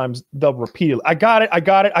oftentimes they'll repeat it. I got it.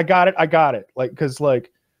 Like, because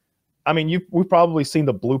like, I mean, we've probably seen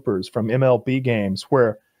the bloopers from MLB games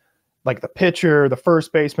where, like, the pitcher, the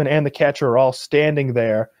first baseman, and the catcher are all standing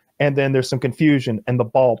there, and then there's some confusion, and the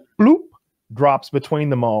ball bloop drops between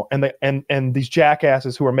them all, and these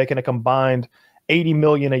jackasses who are making a combined $80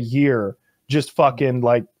 million a year just fucking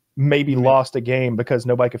like maybe lost a game because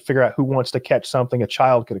nobody could figure out who wants to catch something a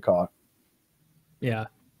child could have caught. Yeah.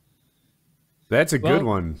 That's a good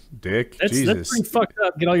one, Dick. Jesus. That's pretty fucked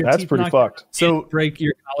up. Get all your That's teeth pretty knocked fucked. out. So break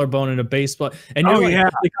your collarbone in a baseball. And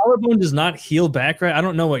the collarbone does not heal back right. I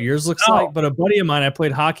don't know what yours looks like, but a buddy of mine I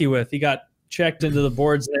played hockey with, he got checked into the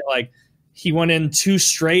boards and he went in too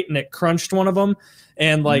straight and it crunched one of them,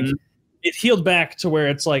 and it healed back to where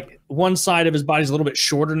it's like one side of his body's a little bit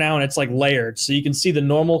shorter now and it's like layered. So you can see the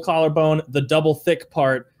normal collarbone, the double thick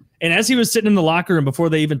part. And as he was sitting in the locker room before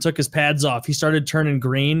they even took his pads off, he started turning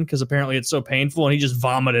green because apparently it's so painful, and he just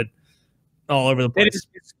vomited all over the place.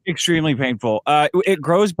 It's extremely painful. It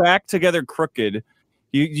grows back together crooked.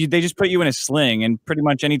 They just put you in a sling, and pretty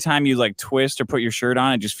much anytime you like twist or put your shirt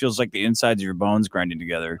on, it just feels like the insides of your bones grinding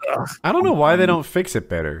together. I don't know why they don't fix it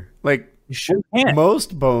better. Like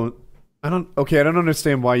most bone, I don't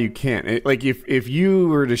understand why you can't. Like if you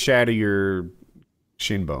were to shatter your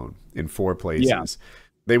shin bone in 4 places,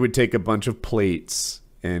 they would take a bunch of plates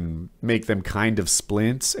and make them kind of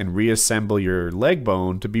splints and reassemble your leg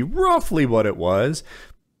bone to be roughly what it was.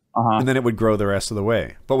 and then it would grow the rest of the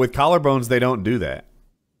way. But with collarbones, they don't do that.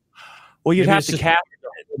 Well, you'd have to cast.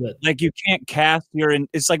 Like you can't cast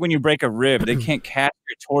it's like when you break a rib, they can't cast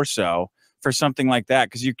your torso for something like that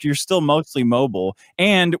because you're still mostly mobile.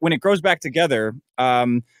 And when it grows back together,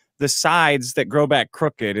 the sides that grow back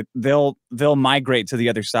crooked, they'll migrate to the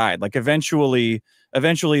other side. Like eventually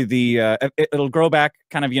it'll grow back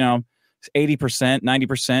kind of 80%,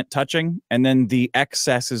 90% touching, and then the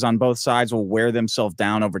excesses on both sides will wear themselves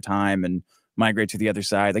down over time and migrate to the other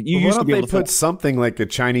side. Like you used to be able to put something like a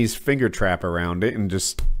Chinese finger trap around it and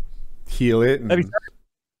just heal it. And...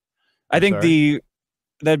 I think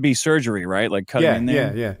that'd be surgery, right? Like cutting in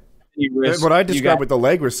there. Yeah. What I described with the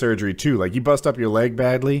leg was surgery too. Like you bust up your leg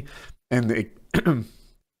badly, and I don't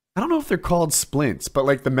know if they're called splints, but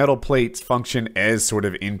like the metal plates function as sort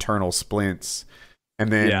of internal splints,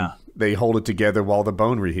 and then they hold it together while the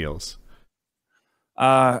bone reheals.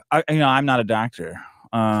 I'm not a doctor.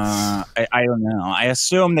 I don't know. I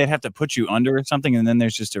assume they'd have to put you under or something, and then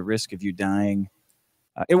there's just a risk of you dying.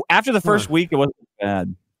 After the first week, it wasn't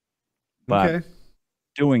bad, but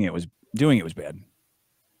doing it was bad.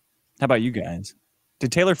 How about you guys?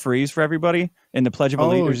 Did Taylor freeze for everybody in the Pledge of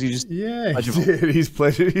Allegiance? He just he's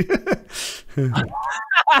pledging.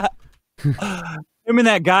 Him and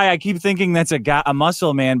that guy, I keep thinking that's a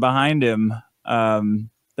muscle man behind him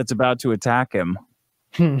that's about to attack him.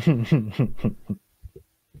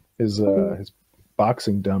 His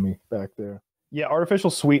boxing dummy back there. Yeah, artificial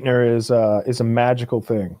sweetener is a magical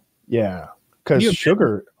thing. Yeah, because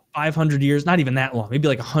sugar. 500 years, not even that long, maybe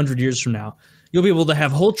like 100 years from now, you'll be able to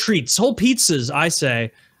have whole treats, whole pizzas, I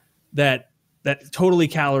say, that totally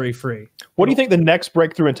calorie free. What do you think the next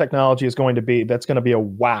breakthrough in technology is going to be? That's going to be a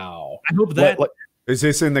wow. I hope that. Is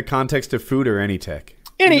this in the context of food or any tech?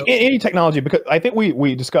 Any technology, because I think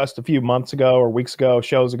we discussed a few months ago or weeks ago,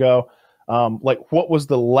 shows ago, like what was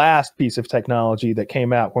the last piece of technology that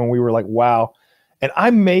came out when we were like, wow. And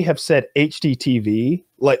I may have said HDTV,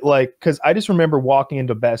 like, because I just remember walking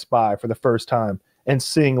into Best Buy for the first time and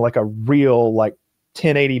seeing like a real like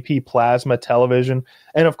 1080p plasma television.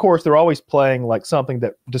 And of course, they're always playing like something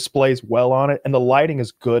that displays well on it, and the lighting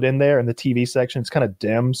is good in there. In the TV section, it's kind of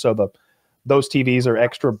dim, so those TVs are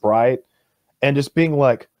extra bright. And just being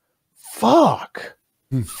like, fuck,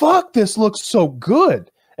 this looks so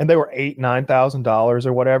good. And they were $8,000-$9,000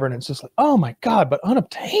 or whatever, and it's just like, oh my god, but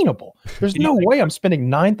unobtainable. There's no way I'm spending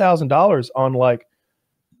 $9,000 on like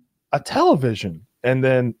a television. And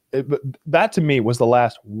then that to me was the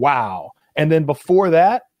last wow. And then before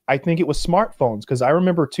that, I think it was smartphones, because I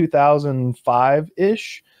remember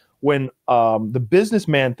 2005-ish when the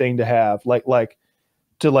businessman thing to have the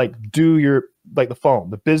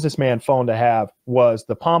businessman phone to have was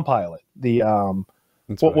the Palm Pilot.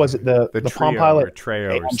 Was it? The Palm Pilot?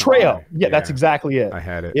 Treo. Yeah, that's exactly it. I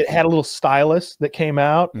had it. It had a little stylus that came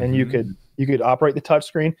out, and you could operate the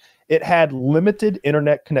touchscreen. It had limited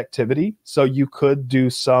internet connectivity, so you could do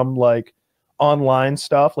some like online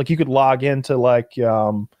stuff. Like you could log into like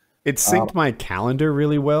it synced my calendar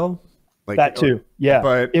really well. Like that too. Yeah,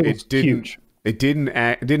 but it was huge. It didn't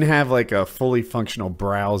have like a fully functional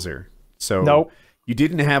browser. So nope. You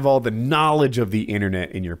didn't have all the knowledge of the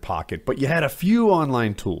internet in your pocket, but you had a few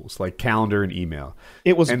online tools like calendar and email.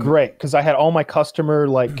 It was great because I had all my customer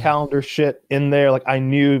like calendar shit in there. Like I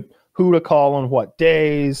knew who to call on what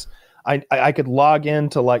days. I could log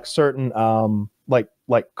into like certain like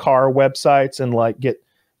car websites and like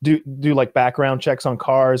do like background checks on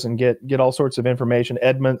cars and get all sorts of information.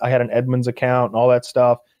 I had an Edmunds account and all that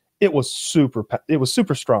stuff. It was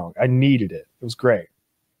super strong. I needed it. It was great.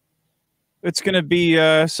 It's going to be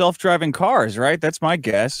self-driving cars, right? That's my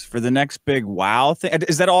guess for the next big wow thing.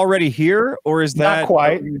 Is that already here, or is that not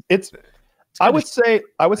quite? I would say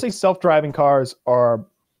self-driving cars are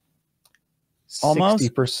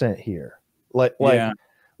 60% here.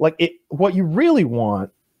 What you really want,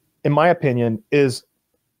 in my opinion, is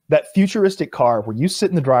that futuristic car where you sit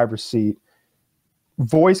in the driver's seat,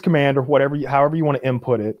 voice command or however you want to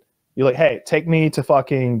input it. You're like, hey, take me to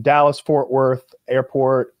fucking Dallas Fort Worth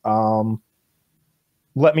airport.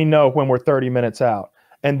 Let me know when we're 30 minutes out.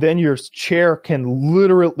 And then your chair can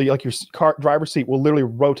literally, like your driver's seat will literally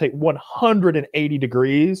rotate 180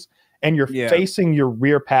 degrees, and you're facing your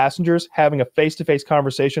rear passengers, having a face-to-face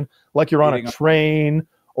conversation like you're on a train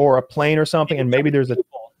or a plane or something, and maybe there's a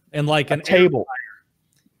table.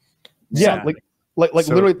 Yeah, like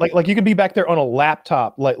literally, like you could be back there on a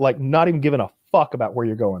laptop, like not even giving a fuck about where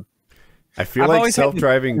you're going. I feel like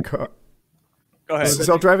self-driving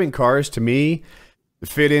cars to me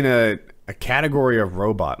fit in a category of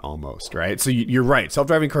robot almost, right? So you're right.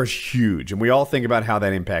 Self-driving cars huge, and we all think about how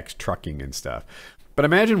that impacts trucking and stuff. But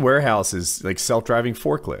imagine warehouses like self-driving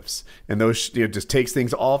forklifts, and those just takes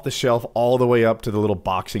things off the shelf all the way up to the little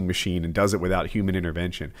boxing machine and does it without human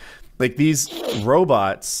intervention. Like these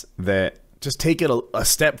robots that just take it a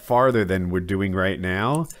step farther than we're doing right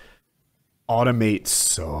now, automate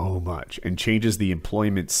so much and changes the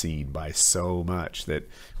employment scene by so much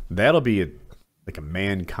that'll be like a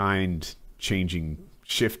mankind changing,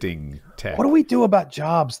 shifting tech. What do we do about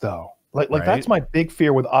jobs though? Like right? That's my big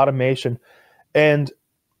fear with automation. And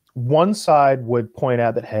one side would point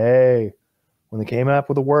out that, hey, when they came up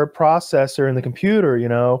with a word processor in the computer,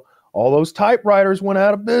 all those typewriters went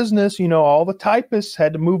out of business. All the typists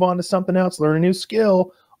had to move on to something else, learn a new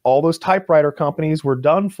skill. All those typewriter companies were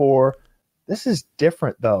done for. This is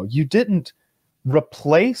different, though. You didn't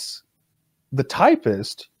replace the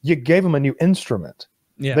typist. You gave them a new instrument.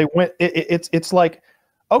 Yeah. They went. It's like,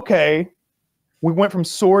 okay, we went from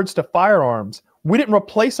swords to firearms. We didn't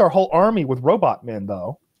replace our whole army with robot men,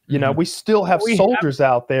 though. We still have soldiers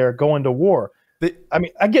out there going to war. I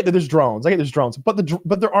mean, I get that there's drones.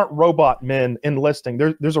 But there aren't robot men enlisting.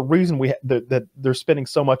 There's a reason that they're spending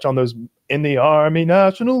so much on those in the Army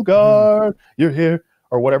National Guard. You're here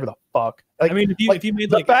or whatever the fuck. Like, I mean, if you made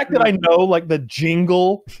the fact that I know like the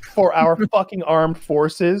jingle for our fucking armed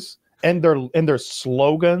forces and their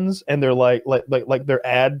slogans and their like their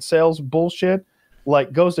ad sales bullshit.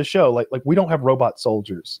 Like goes to show like we don't have robot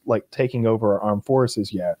soldiers like taking over our armed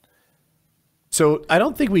forces yet. So I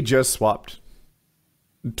don't think we just swapped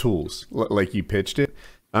tools like you pitched it.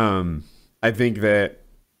 I think that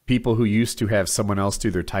people who used to have someone else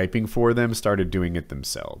do their typing for them started doing it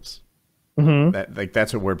themselves.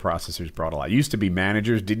 That's what word processors brought a lot. It used to be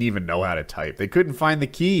managers didn't even know how to type. They couldn't find the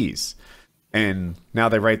keys, and now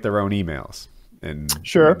they write their own emails. And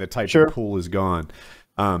the typing pool is gone.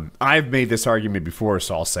 I've made this argument before,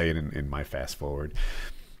 so I'll say it in my fast forward.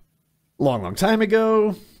 Long time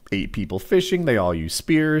ago, 8 people fishing. They all use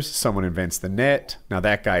spears. Someone invents the net. Now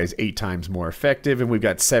that guy is 8 times more effective, and we've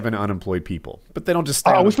got 7 unemployed people. But they don't just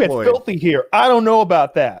stay unemployed. I wish we had filthy here. I don't know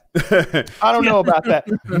about that. I don't know about that.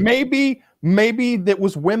 Maybe that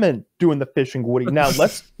was women doing the fishing, Woody. Now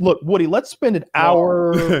Woody, let's spend an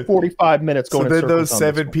hour 45 minutes going. So then those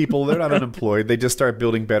 7 people, they're not unemployed. They just start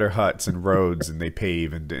building better huts and roads, and they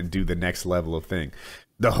pave and do the next level of thing.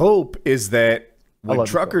 The hope is that when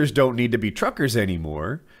truckers don't need to be truckers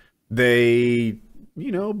anymore, they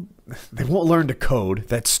won't learn to code.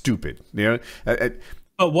 That's stupid.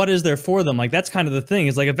 But what is there for them? Like, that's kind of the thing.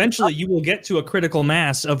 Is like eventually you will get to a critical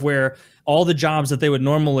mass of where all the jobs that they would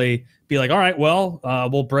normally be like, all right, well,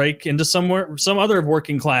 we'll break into some other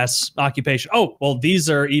working class occupation. Oh, well, these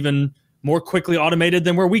are even more quickly automated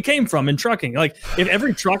than where we came from in trucking. Like, if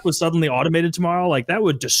every truck was suddenly automated tomorrow, like that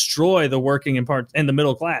would destroy the working and the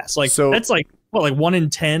middle class. Like, so that's like 1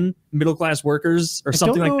 in 10 middle class workers or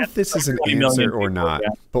something like that. I don't know if this is an answer or not.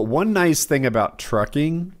 But one nice thing about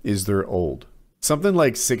trucking is they're old. Something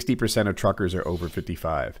like 60% of truckers are over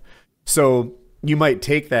 55. So you might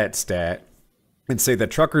take that stat and say that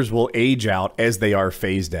truckers will age out as they are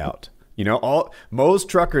phased out. Most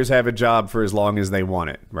truckers have a job for as long as they want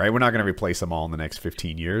it, right? We're not going to replace them all in the next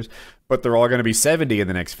 15 years, but they're all going to be 70 in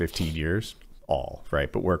the next 15 years. All,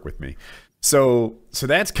 right? But work with me. So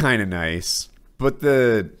that's kind of nice. But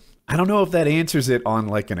I don't know if that answers it on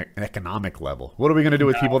like an economic level. What are we going to do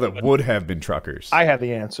with people that would have been truckers? I have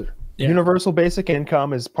the answer. Yeah. Universal basic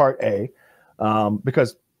income is part A,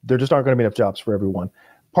 because there just aren't going to be enough jobs for everyone.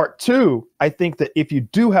 Part 2, I think that if you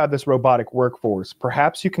do have this robotic workforce,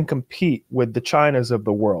 perhaps you can compete with the Chinas of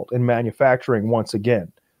the world in manufacturing once again,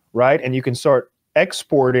 right? And you can start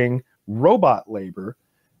exporting robot labor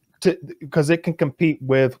because it can compete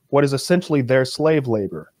with what is essentially their slave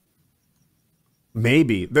labor.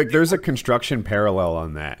 Maybe. There's a construction parallel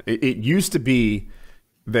on that. It used to be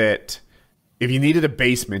that if you needed a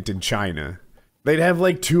basement in China, they'd have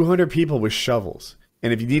like 200 people with shovels.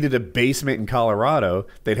 And if you needed a basement in Colorado,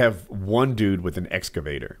 they'd have one dude with an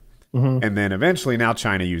excavator. Mm-hmm. And then eventually now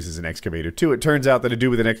China uses an excavator too. It turns out that a dude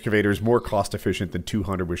with an excavator is more cost efficient than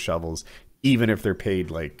 200 with shovels, even if they're paid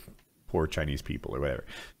like poor Chinese people or whatever.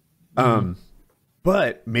 Mm-hmm.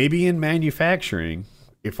 But maybe in manufacturing,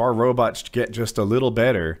 if our robots get just a little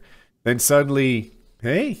better, then suddenly,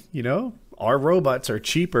 hey, our robots are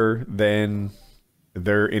cheaper than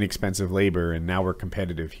their inexpensive labor, and now we're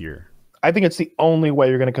competitive here. I think it's the only way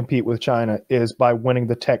you're going to compete with China is by winning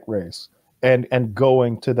the tech race and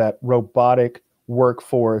going to that robotic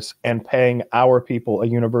workforce and paying our people a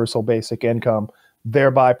universal basic income,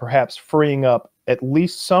 thereby perhaps freeing up at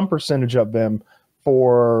least some percentage of them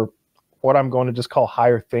for what I'm going to just call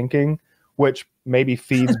higher thinking, which maybe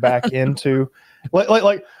feeds back into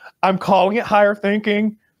like I'm calling it higher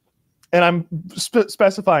thinking, and I'm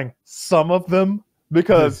specifying some of them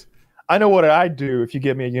because I know what I'd do if you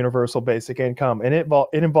give me a universal basic income, and it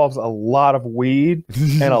involves a lot of weed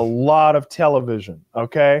and a lot of television.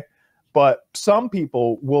 Okay. But some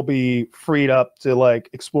people will be freed up to like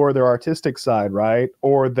explore their artistic side, right?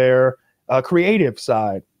 Or their creative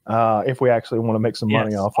side. If we actually want to make some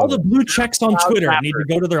money off all of the it. blue checks on Twitter need to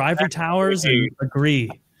go to their ivory towers and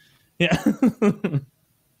agree. Yeah.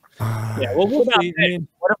 Yeah. Well, what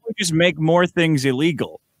if we just make more things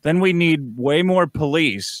illegal? Then we need way more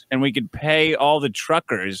police, and we could pay all the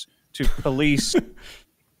truckers to police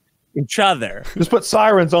each other. Just put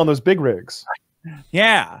sirens on those big rigs.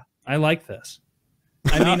 Yeah. I like this.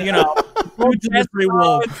 I mean, you know, food industry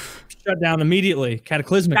will shut down immediately,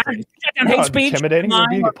 cataclysmically. Hate speech. Intimidating would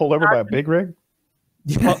be to get pulled over by a big rig.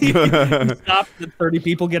 Stop. The 30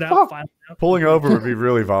 people get out. Pulling over would be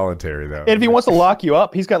really voluntary, though. And if he wants to lock you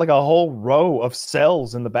up, he's got like a whole row of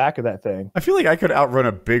cells in the back of that thing. I feel like I could outrun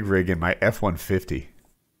a big rig in my F-150.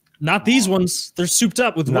 Not these ones. They're souped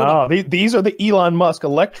up with no. These are the Elon Musk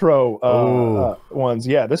Electro ones.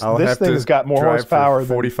 Yeah, this thing has got more horsepower.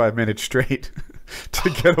 45 minutes straight to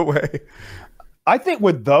get away. I think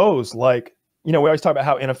with those, like, you know, we always talk about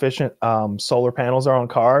how inefficient solar panels are on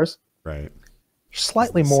cars. Right.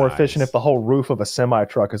 Slightly more efficient if the whole roof of a semi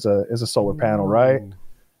truck is a solar panel, right?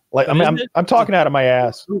 Like, I mean, I'm talking out of my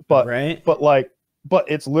ass, but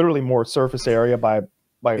it's literally more surface area by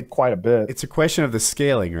quite a bit. It's a question of the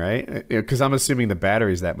scaling, right? Because I'm assuming the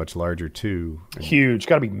battery is that much larger too. Huge,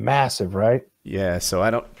 got to be massive, right? Yeah. So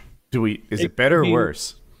I don't. Is it better or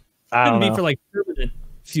worse? It couldn't be for like permanent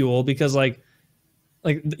fuel because like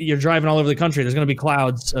you're driving all over the country. There's going to be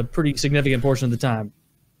clouds a pretty significant portion of the time,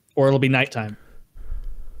 or it'll be nighttime.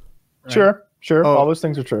 Right? Sure. All those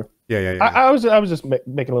things are true. Yeah. I was just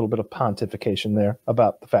making a little bit of pontification there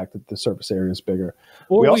about the fact that the surface area is bigger.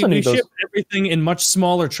 Well, we also need ship everything in much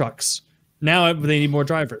smaller trucks. Now they need more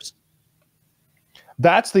drivers.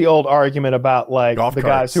 That's the old argument about like golf the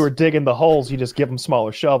carts. guys who are digging the holes. You just give them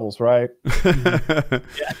smaller shovels, right?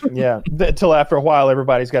 Yeah. Until after a while,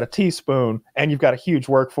 everybody's got a teaspoon, and you've got a huge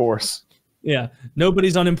workforce. Yeah,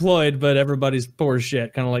 nobody's unemployed, but everybody's poor as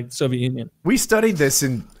shit, kind of like the Soviet Union. We studied this,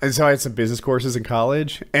 so I had some business courses in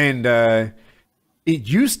college, and it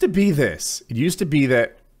used to be this. It used to be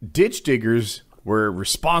that ditch diggers were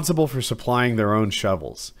responsible for supplying their own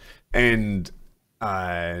shovels. And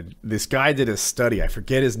this guy did a study. I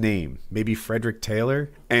forget his name. Maybe Frederick Taylor.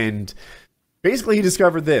 And basically he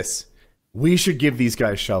discovered this. We should give these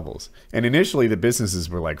guys shovels. And initially the businesses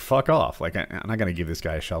were like, fuck off. Like, I'm not going to give this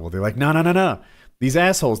guy a shovel. They're like, no. These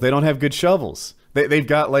assholes, they don't have good shovels. They've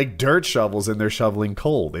got like dirt shovels and they're shoveling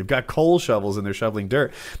coal. They've got coal shovels and they're shoveling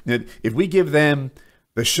dirt. And if we give them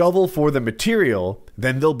the shovel for the material,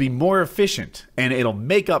 then they'll be more efficient and it'll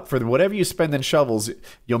make up for whatever you spend in shovels.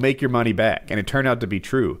 You'll make your money back. And it turned out to be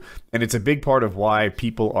true. And it's a big part of why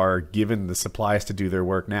people are given the supplies to do their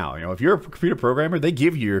work now. You know, if you're a computer programmer, they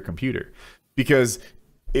give you your computer because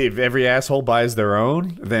if every asshole buys their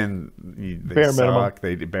own, then they bare minimum.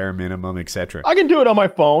 They bare minimum, etc. I can do it on my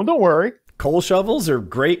phone. Don't worry. Coal shovels are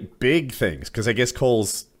great big things because I guess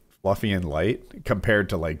coal's fluffy and light compared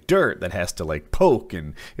to like dirt that has to like poke,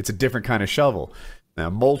 and it's a different kind of shovel. Now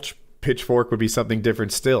mulch pitchfork would be something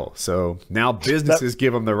different still. So now businesses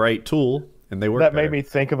give them the right tool and they work That better. made me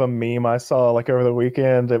think of a meme I saw like over the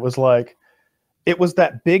weekend. It was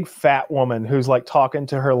that big fat woman who's like talking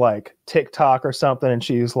to her like TikTok or something, and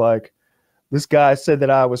she's like, this guy said that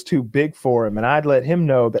I was too big for him, and I'd let him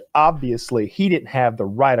know that obviously he didn't have the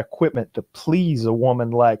right equipment to please a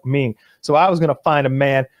woman like me. So I was going to find a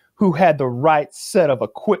man who had the right set of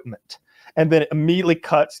equipment. And then it immediately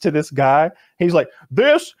cuts to this guy. He's like,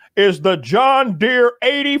 this is the John Deere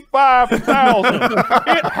 85,000.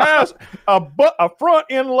 It has a front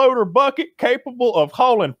end loader bucket capable of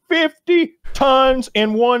hauling 50 tons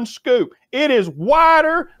in one scoop. It is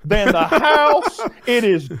wider than the house. It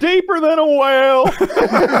is deeper than a well.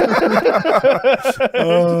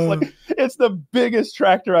 It's the biggest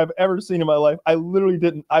tractor I've ever seen in my life. I literally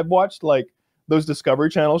didn't. I've watched like those Discovery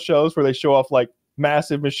Channel shows where they show off like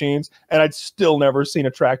massive machines, and I'd still never seen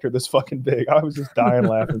a tractor this fucking big. I was just dying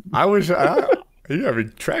laughing. You have a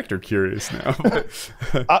tractor curious now.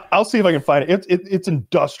 I'll see if I can find it. It's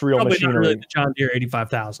industrial Probably machinery. not really the John Deere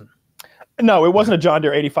 85,000. No, it wasn't a John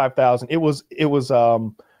Deere 85,000. It was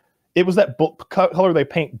that color they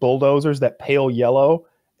paint bulldozers, that pale yellow,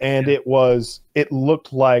 and it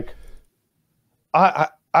looked like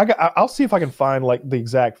I'll see if I can find like the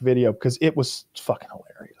exact video because it was fucking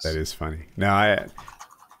hilarious. That is funny. Now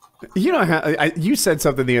You know how you said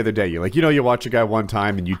something the other day. You're like, you watch a guy one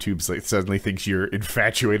time and YouTube's like suddenly thinks you're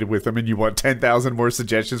infatuated with him and you want 10,000 more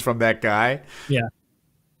suggestions from that guy. Yeah.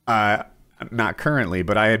 Not currently,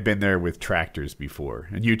 but I had been there with tractors before,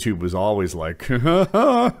 and YouTube was always like,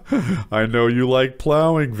 I know you like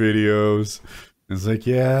plowing videos. It's like,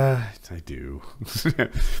 yeah, I do.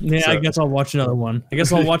 Yeah, so, I guess I'll watch another one. I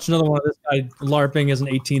guess I'll watch another one of this guy LARPing as an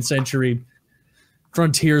 18th century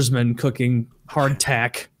frontiersman cooking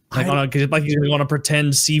hardtack. Like he's going on a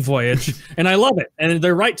pretend sea voyage. And I love it. And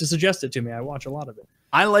they're right to suggest it to me. I watch a lot of it.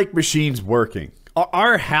 I like machines working.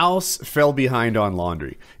 Our house fell behind on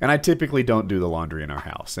laundry, and I typically don't do the laundry in our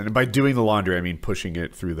house. And by doing the laundry, I mean pushing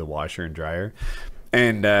it through the washer and dryer.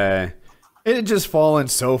 And it had just fallen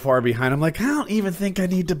so far behind. I'm like, I don't even think I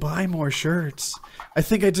need to buy more shirts. I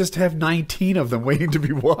think I just have 19 of them waiting to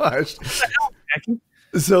be washed.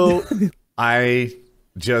 So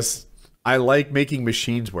I like making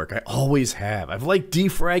machines work. I always have. I've liked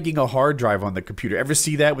defragging a hard drive on the computer. Ever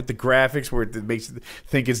see that with the graphics where it makes you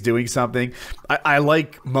think it's doing something? I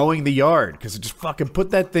like mowing the yard because it just fucking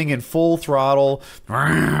put that thing in full throttle.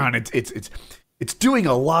 It's doing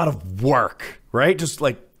a lot of work, right? Just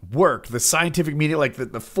like work. The scientific meaning, like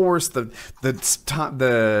the force, the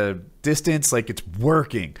distance, like it's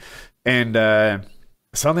working. And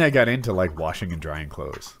suddenly I got into like washing and drying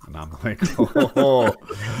clothes, and I'm like, oh,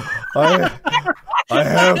 I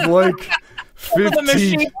have like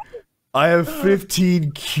 15. I have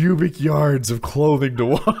 15 cubic yards of clothing to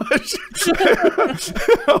wash.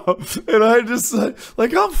 And I just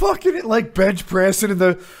like I'm fucking it like bench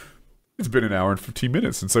pressing it's been an hour and 15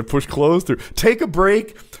 minutes since I pushed clothes through. Take a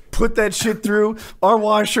break, put that shit through our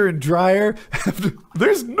washer and dryer.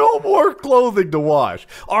 There's no more clothing to wash.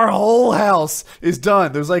 Our whole house is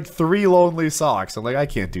done. There's like 3 lonely socks. I'm like, I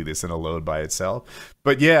can't do this in a load by itself.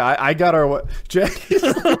 But yeah, I got our Jackie. Wait,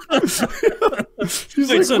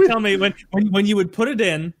 so tell me, when you would put it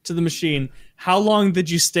in to the machine, how long did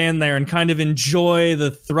you stand there and kind of enjoy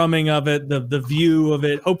the thrumming of it, the view of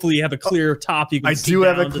it? Hopefully you have a clear top. You can see do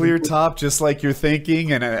have a clear top, just like you're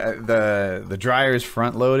thinking, and the dryer is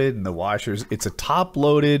front loaded, and the washers, it's a top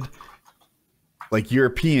loaded, like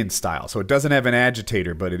European style. So it doesn't have an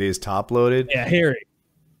agitator, but it is top loaded. Yeah, hairy.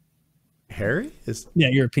 Hairy is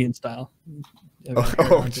European style.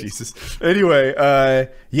 Oh Jesus! Anyway,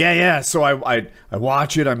 yeah. So I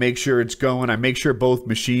watch it. I make sure it's going. I make sure both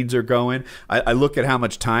machines are going. I look at how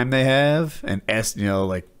much time they have and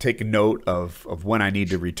like take a note of when I need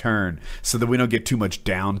to return so that we don't get too much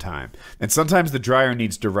downtime. And sometimes the dryer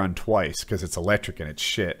needs to run twice because it's electric and it's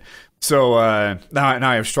shit. So now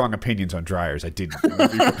I have strong opinions on dryers. I didn't.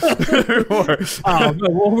 Before.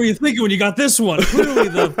 What were you thinking when you got this one? Clearly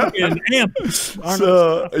the fucking amp.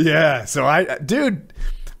 So yeah. So I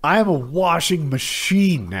am a washing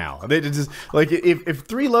machine now. They just like if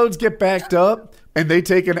 3 loads get backed up and they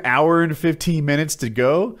take an hour and 15 minutes to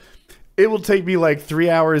go, it will take me like 3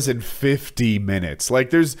 hours and 50 minutes.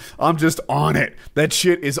 Like I'm just on it. That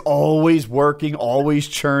shit is always working, always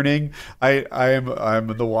churning. I'm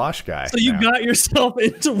the wash guy. So you got yourself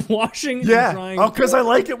into washing and drying. Oh, because I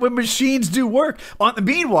like it when machines do work.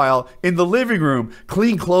 Meanwhile, in the living room,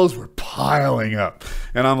 clean clothes were piling up.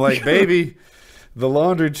 And I'm like, baby, the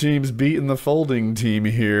laundry team's beating the folding team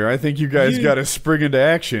here. I think you guys got to spring into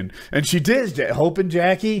action. And she did. Hope and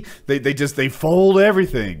Jackie, they fold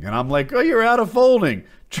everything. And I'm like, oh, you're out of folding.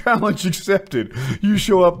 Challenge accepted. You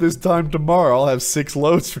show up this time tomorrow, I'll have 6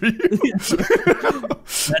 loads for you. That's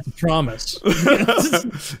a promise.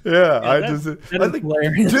 That's hilarious. Dude,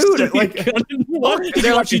 like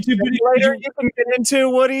there are YouTube videos you can get into,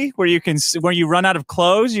 Woody, where you run out of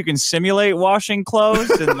clothes, you can simulate washing clothes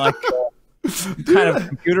and like kind of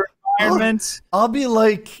computer environment. I'll be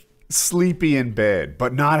like sleepy in bed,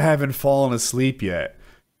 but not having fallen asleep yet.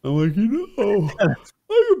 I'm like,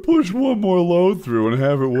 I can push one more load through and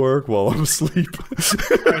have it work while I'm asleep.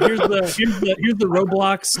 Right, here's the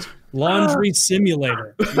Roblox laundry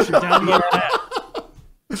simulator. You should download that.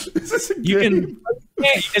 Is this a game?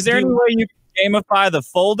 Is there any way you can gamify the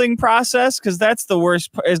folding process? Because that's the worst.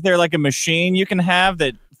 Is there like a machine you can have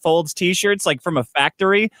that folds t-shirts like from a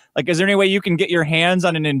factory? Like, is there any way you can get your hands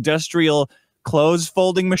on an industrial clothes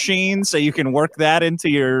folding machine so you can work that into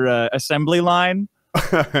your assembly line?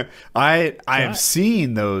 I have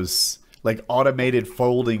seen those like automated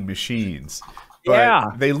folding machines,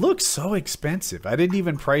 but they look so expensive. I didn't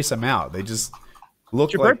even price them out. They just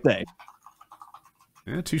look it's your birthday.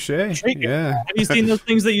 Yeah, touche. Yeah. Have you seen those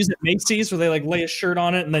things they use at Macy's where they like lay a shirt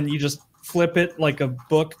on it and then you just flip it like a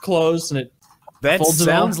book closed and it that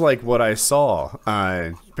sounds like what I saw,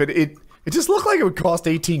 but it just looked like it would cost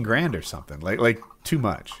 $18,000 or something, like too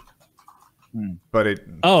much. but it.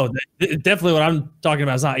 Oh, definitely what I'm talking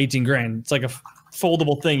about is not 18 grand. It's like a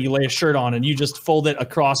foldable thing. You lay a shirt on and you just fold it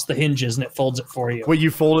across the hinges and it folds it for you. Well,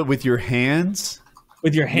 you fold it with your hands?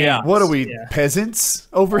 With your hands. Yeah. What are we, peasants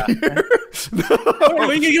over here?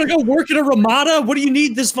 Are you gonna go work at a Ramada? What do you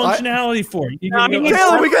need this functionality for?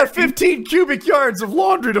 We got 15 cubic yards of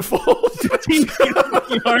laundry to fold. 15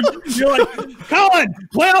 cubic yards. You're like, Colin,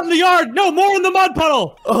 play out in the yard. No, more in the mud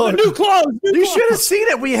puddle. New clothes. You should have seen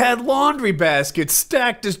it. We had laundry baskets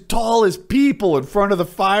stacked as tall as people in front of the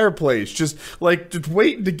fireplace, just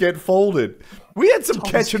waiting to get folded. We had some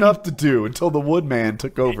catching up to do until the woodman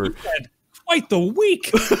took over. Quite the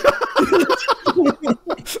week.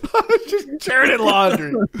 Just churning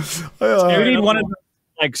laundry. You need one of the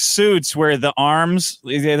like suits where the arms,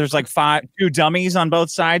 there's like two dummies on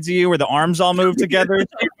both sides of you where the arms all move together.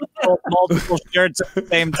 Multiple shirts at the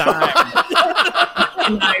same time.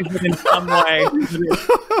 In some way,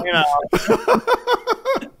 you know.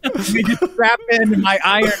 You just strap into my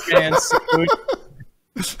Iron Man suit.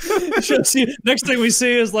 Next thing we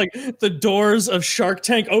see is like the doors of Shark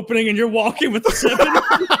Tank opening, and you're walking with the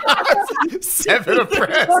seven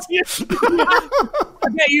abreast.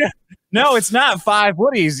 No, it's not 5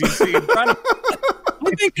 Woodies you see in front of.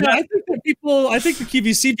 I think the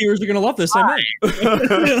QVC viewers are going to love this.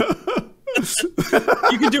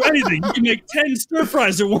 You can do anything. You can make 10 stir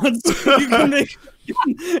fries at once. You can make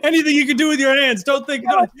anything you can do with your hands. Don't think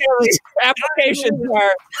applications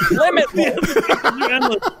are limitless.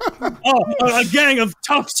 A gang of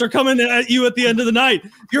toughs are coming at you at the end of the night.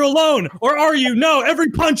 You're alone, or are you? No, every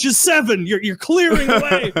punch is 7. You're clearing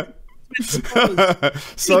away.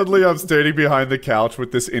 Suddenly I'm standing behind the couch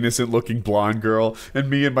with this innocent looking blonde girl and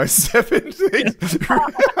me and my 7 things.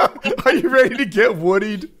 Are you ready to get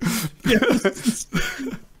woodied? Yes.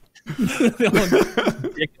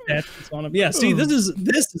 Yeah, see, this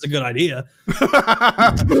is a good idea. This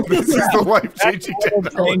is the life-changing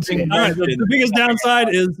technology. All right, the biggest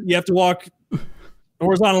downside is you have to walk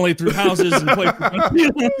horizontally through houses and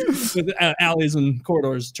places with alleys and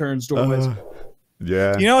corridors, turns, doorways.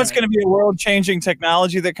 Yeah. You know it's going to be a world-changing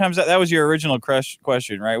technology that comes out. That was your original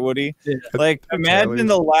question, right, Woody? Yeah. Like, imagine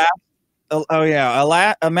the last.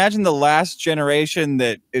 Imagine the last generation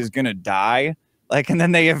that is going to die. Like, and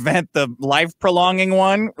then they invent the life-prolonging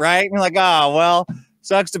one, right? And you're like, oh, well,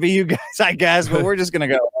 sucks to be you guys, I guess, but we're just going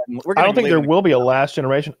to go. I don't think there will be a last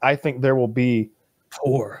generation. I think there will be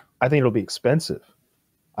poor. I think it'll be expensive.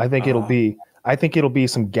 I think it'll be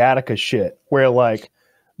some Gattaca shit where like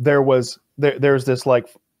there's this like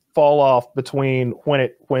fall off between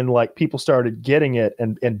when like people started getting it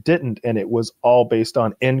and didn't, and it was all based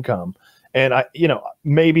on income. And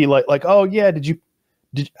maybe like oh yeah,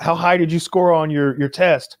 how high did you score on your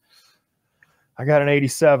test? I got an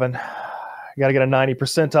 87. I got to get a 90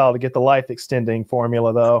 percentile to get the life extending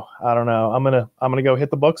formula though. I don't know. I'm going to go hit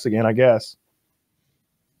the books again, I guess.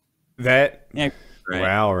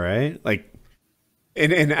 Wow, right? Like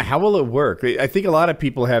and how will it work? I think a lot of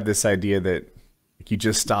people have this idea that you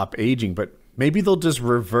just stop aging, but maybe they'll just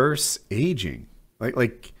reverse aging.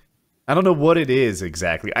 Like I don't know what it is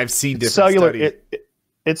exactly. I've seen different studies.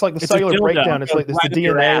 It's like the cellular breakdown. It's like it's the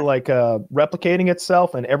DNA like replicating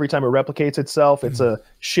itself, and every time it replicates itself, it's a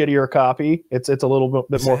shittier copy. It's a little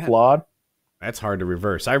bit more flawed. That's hard to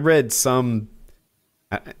reverse. I read some.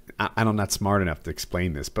 I'm not smart enough to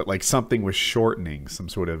explain this, but like something was shortening, some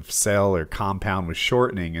sort of cell or compound was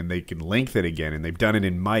shortening, and they can lengthen it again, and they've done it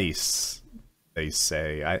in mice. They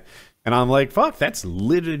say, and I'm like, fuck, that's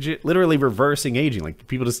literally reversing aging. Like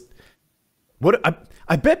people just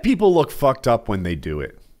I bet people look fucked up when they do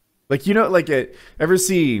it. Like, ever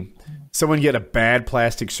see someone get a bad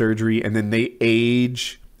plastic surgery and then they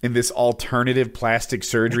age in this alternative plastic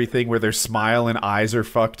surgery thing where their smile and eyes are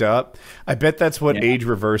fucked up? I bet that's what age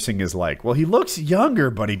reversing is like. Well, he looks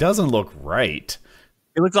younger, but he doesn't look right.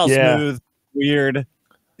 He looks all smooth, weird.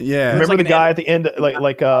 Yeah. Remember the guy at the end,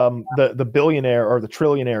 the billionaire or the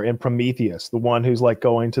trillionaire in Prometheus, the one who's like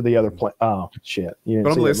going to the other planet. Oh shit!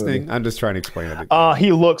 But I'm listening. I'm just trying to explain it.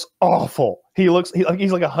 He looks awful. He's like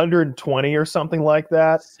 120 or something like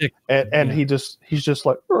that, and he's just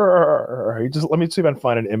like let me see if I can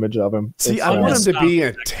find an image of him. See, I want him to be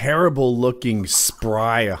a terrible looking,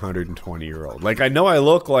 spry 120-year-old. Like I know I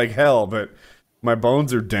look like hell, but my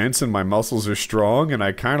bones are dense and my muscles are strong, and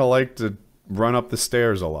I kind of like to run up the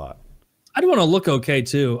stairs a lot. I'd want to look okay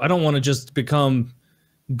too. I don't want to just become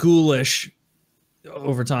ghoulish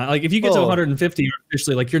over time. Like if you get to 150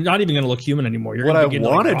 officially, like you're not even going to look human anymore. What I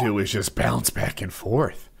want to do is just bounce back and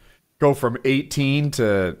forth. Go from 18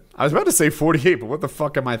 to, I was about to say 48, but what the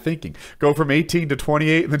fuck am I thinking? Go from 18 to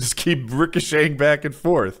 28 and then just keep ricocheting back and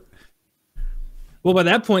forth. Well, by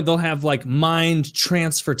that point, they'll have like mind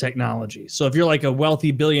transfer technology. So if you're like a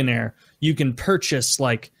wealthy billionaire, you can purchase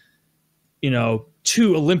like,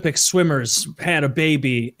 2 Olympic swimmers had a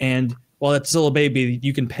baby, and while it's still a baby,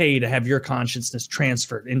 you can pay to have your consciousness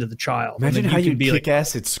transferred into the child. Imagine how you kick like,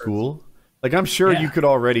 ass at school. Like, I'm sure you could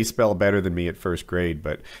already spell better than me at first grade,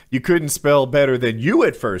 but you couldn't spell better than you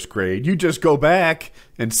at first grade. You just go back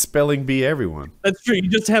and spelling bee everyone. That's true. You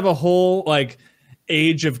just have a whole like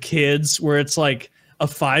age of kids where it's like a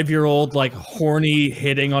 5-year-old like horny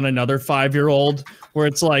hitting on another 5-year-old, where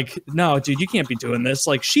it's like, no, dude, you can't be doing this.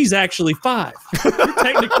 Like, she's actually 5. You're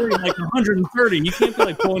technically like 130. You can't be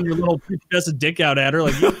like pulling your little prepubescent dick out at her.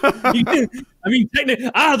 Like, technically,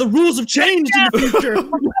 the rules have changed in the future.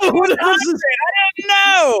 What is this? I don't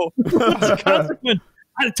know. What's the consequence?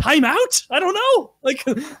 A timeout? I don't know. Like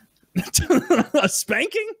a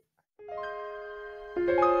spanking?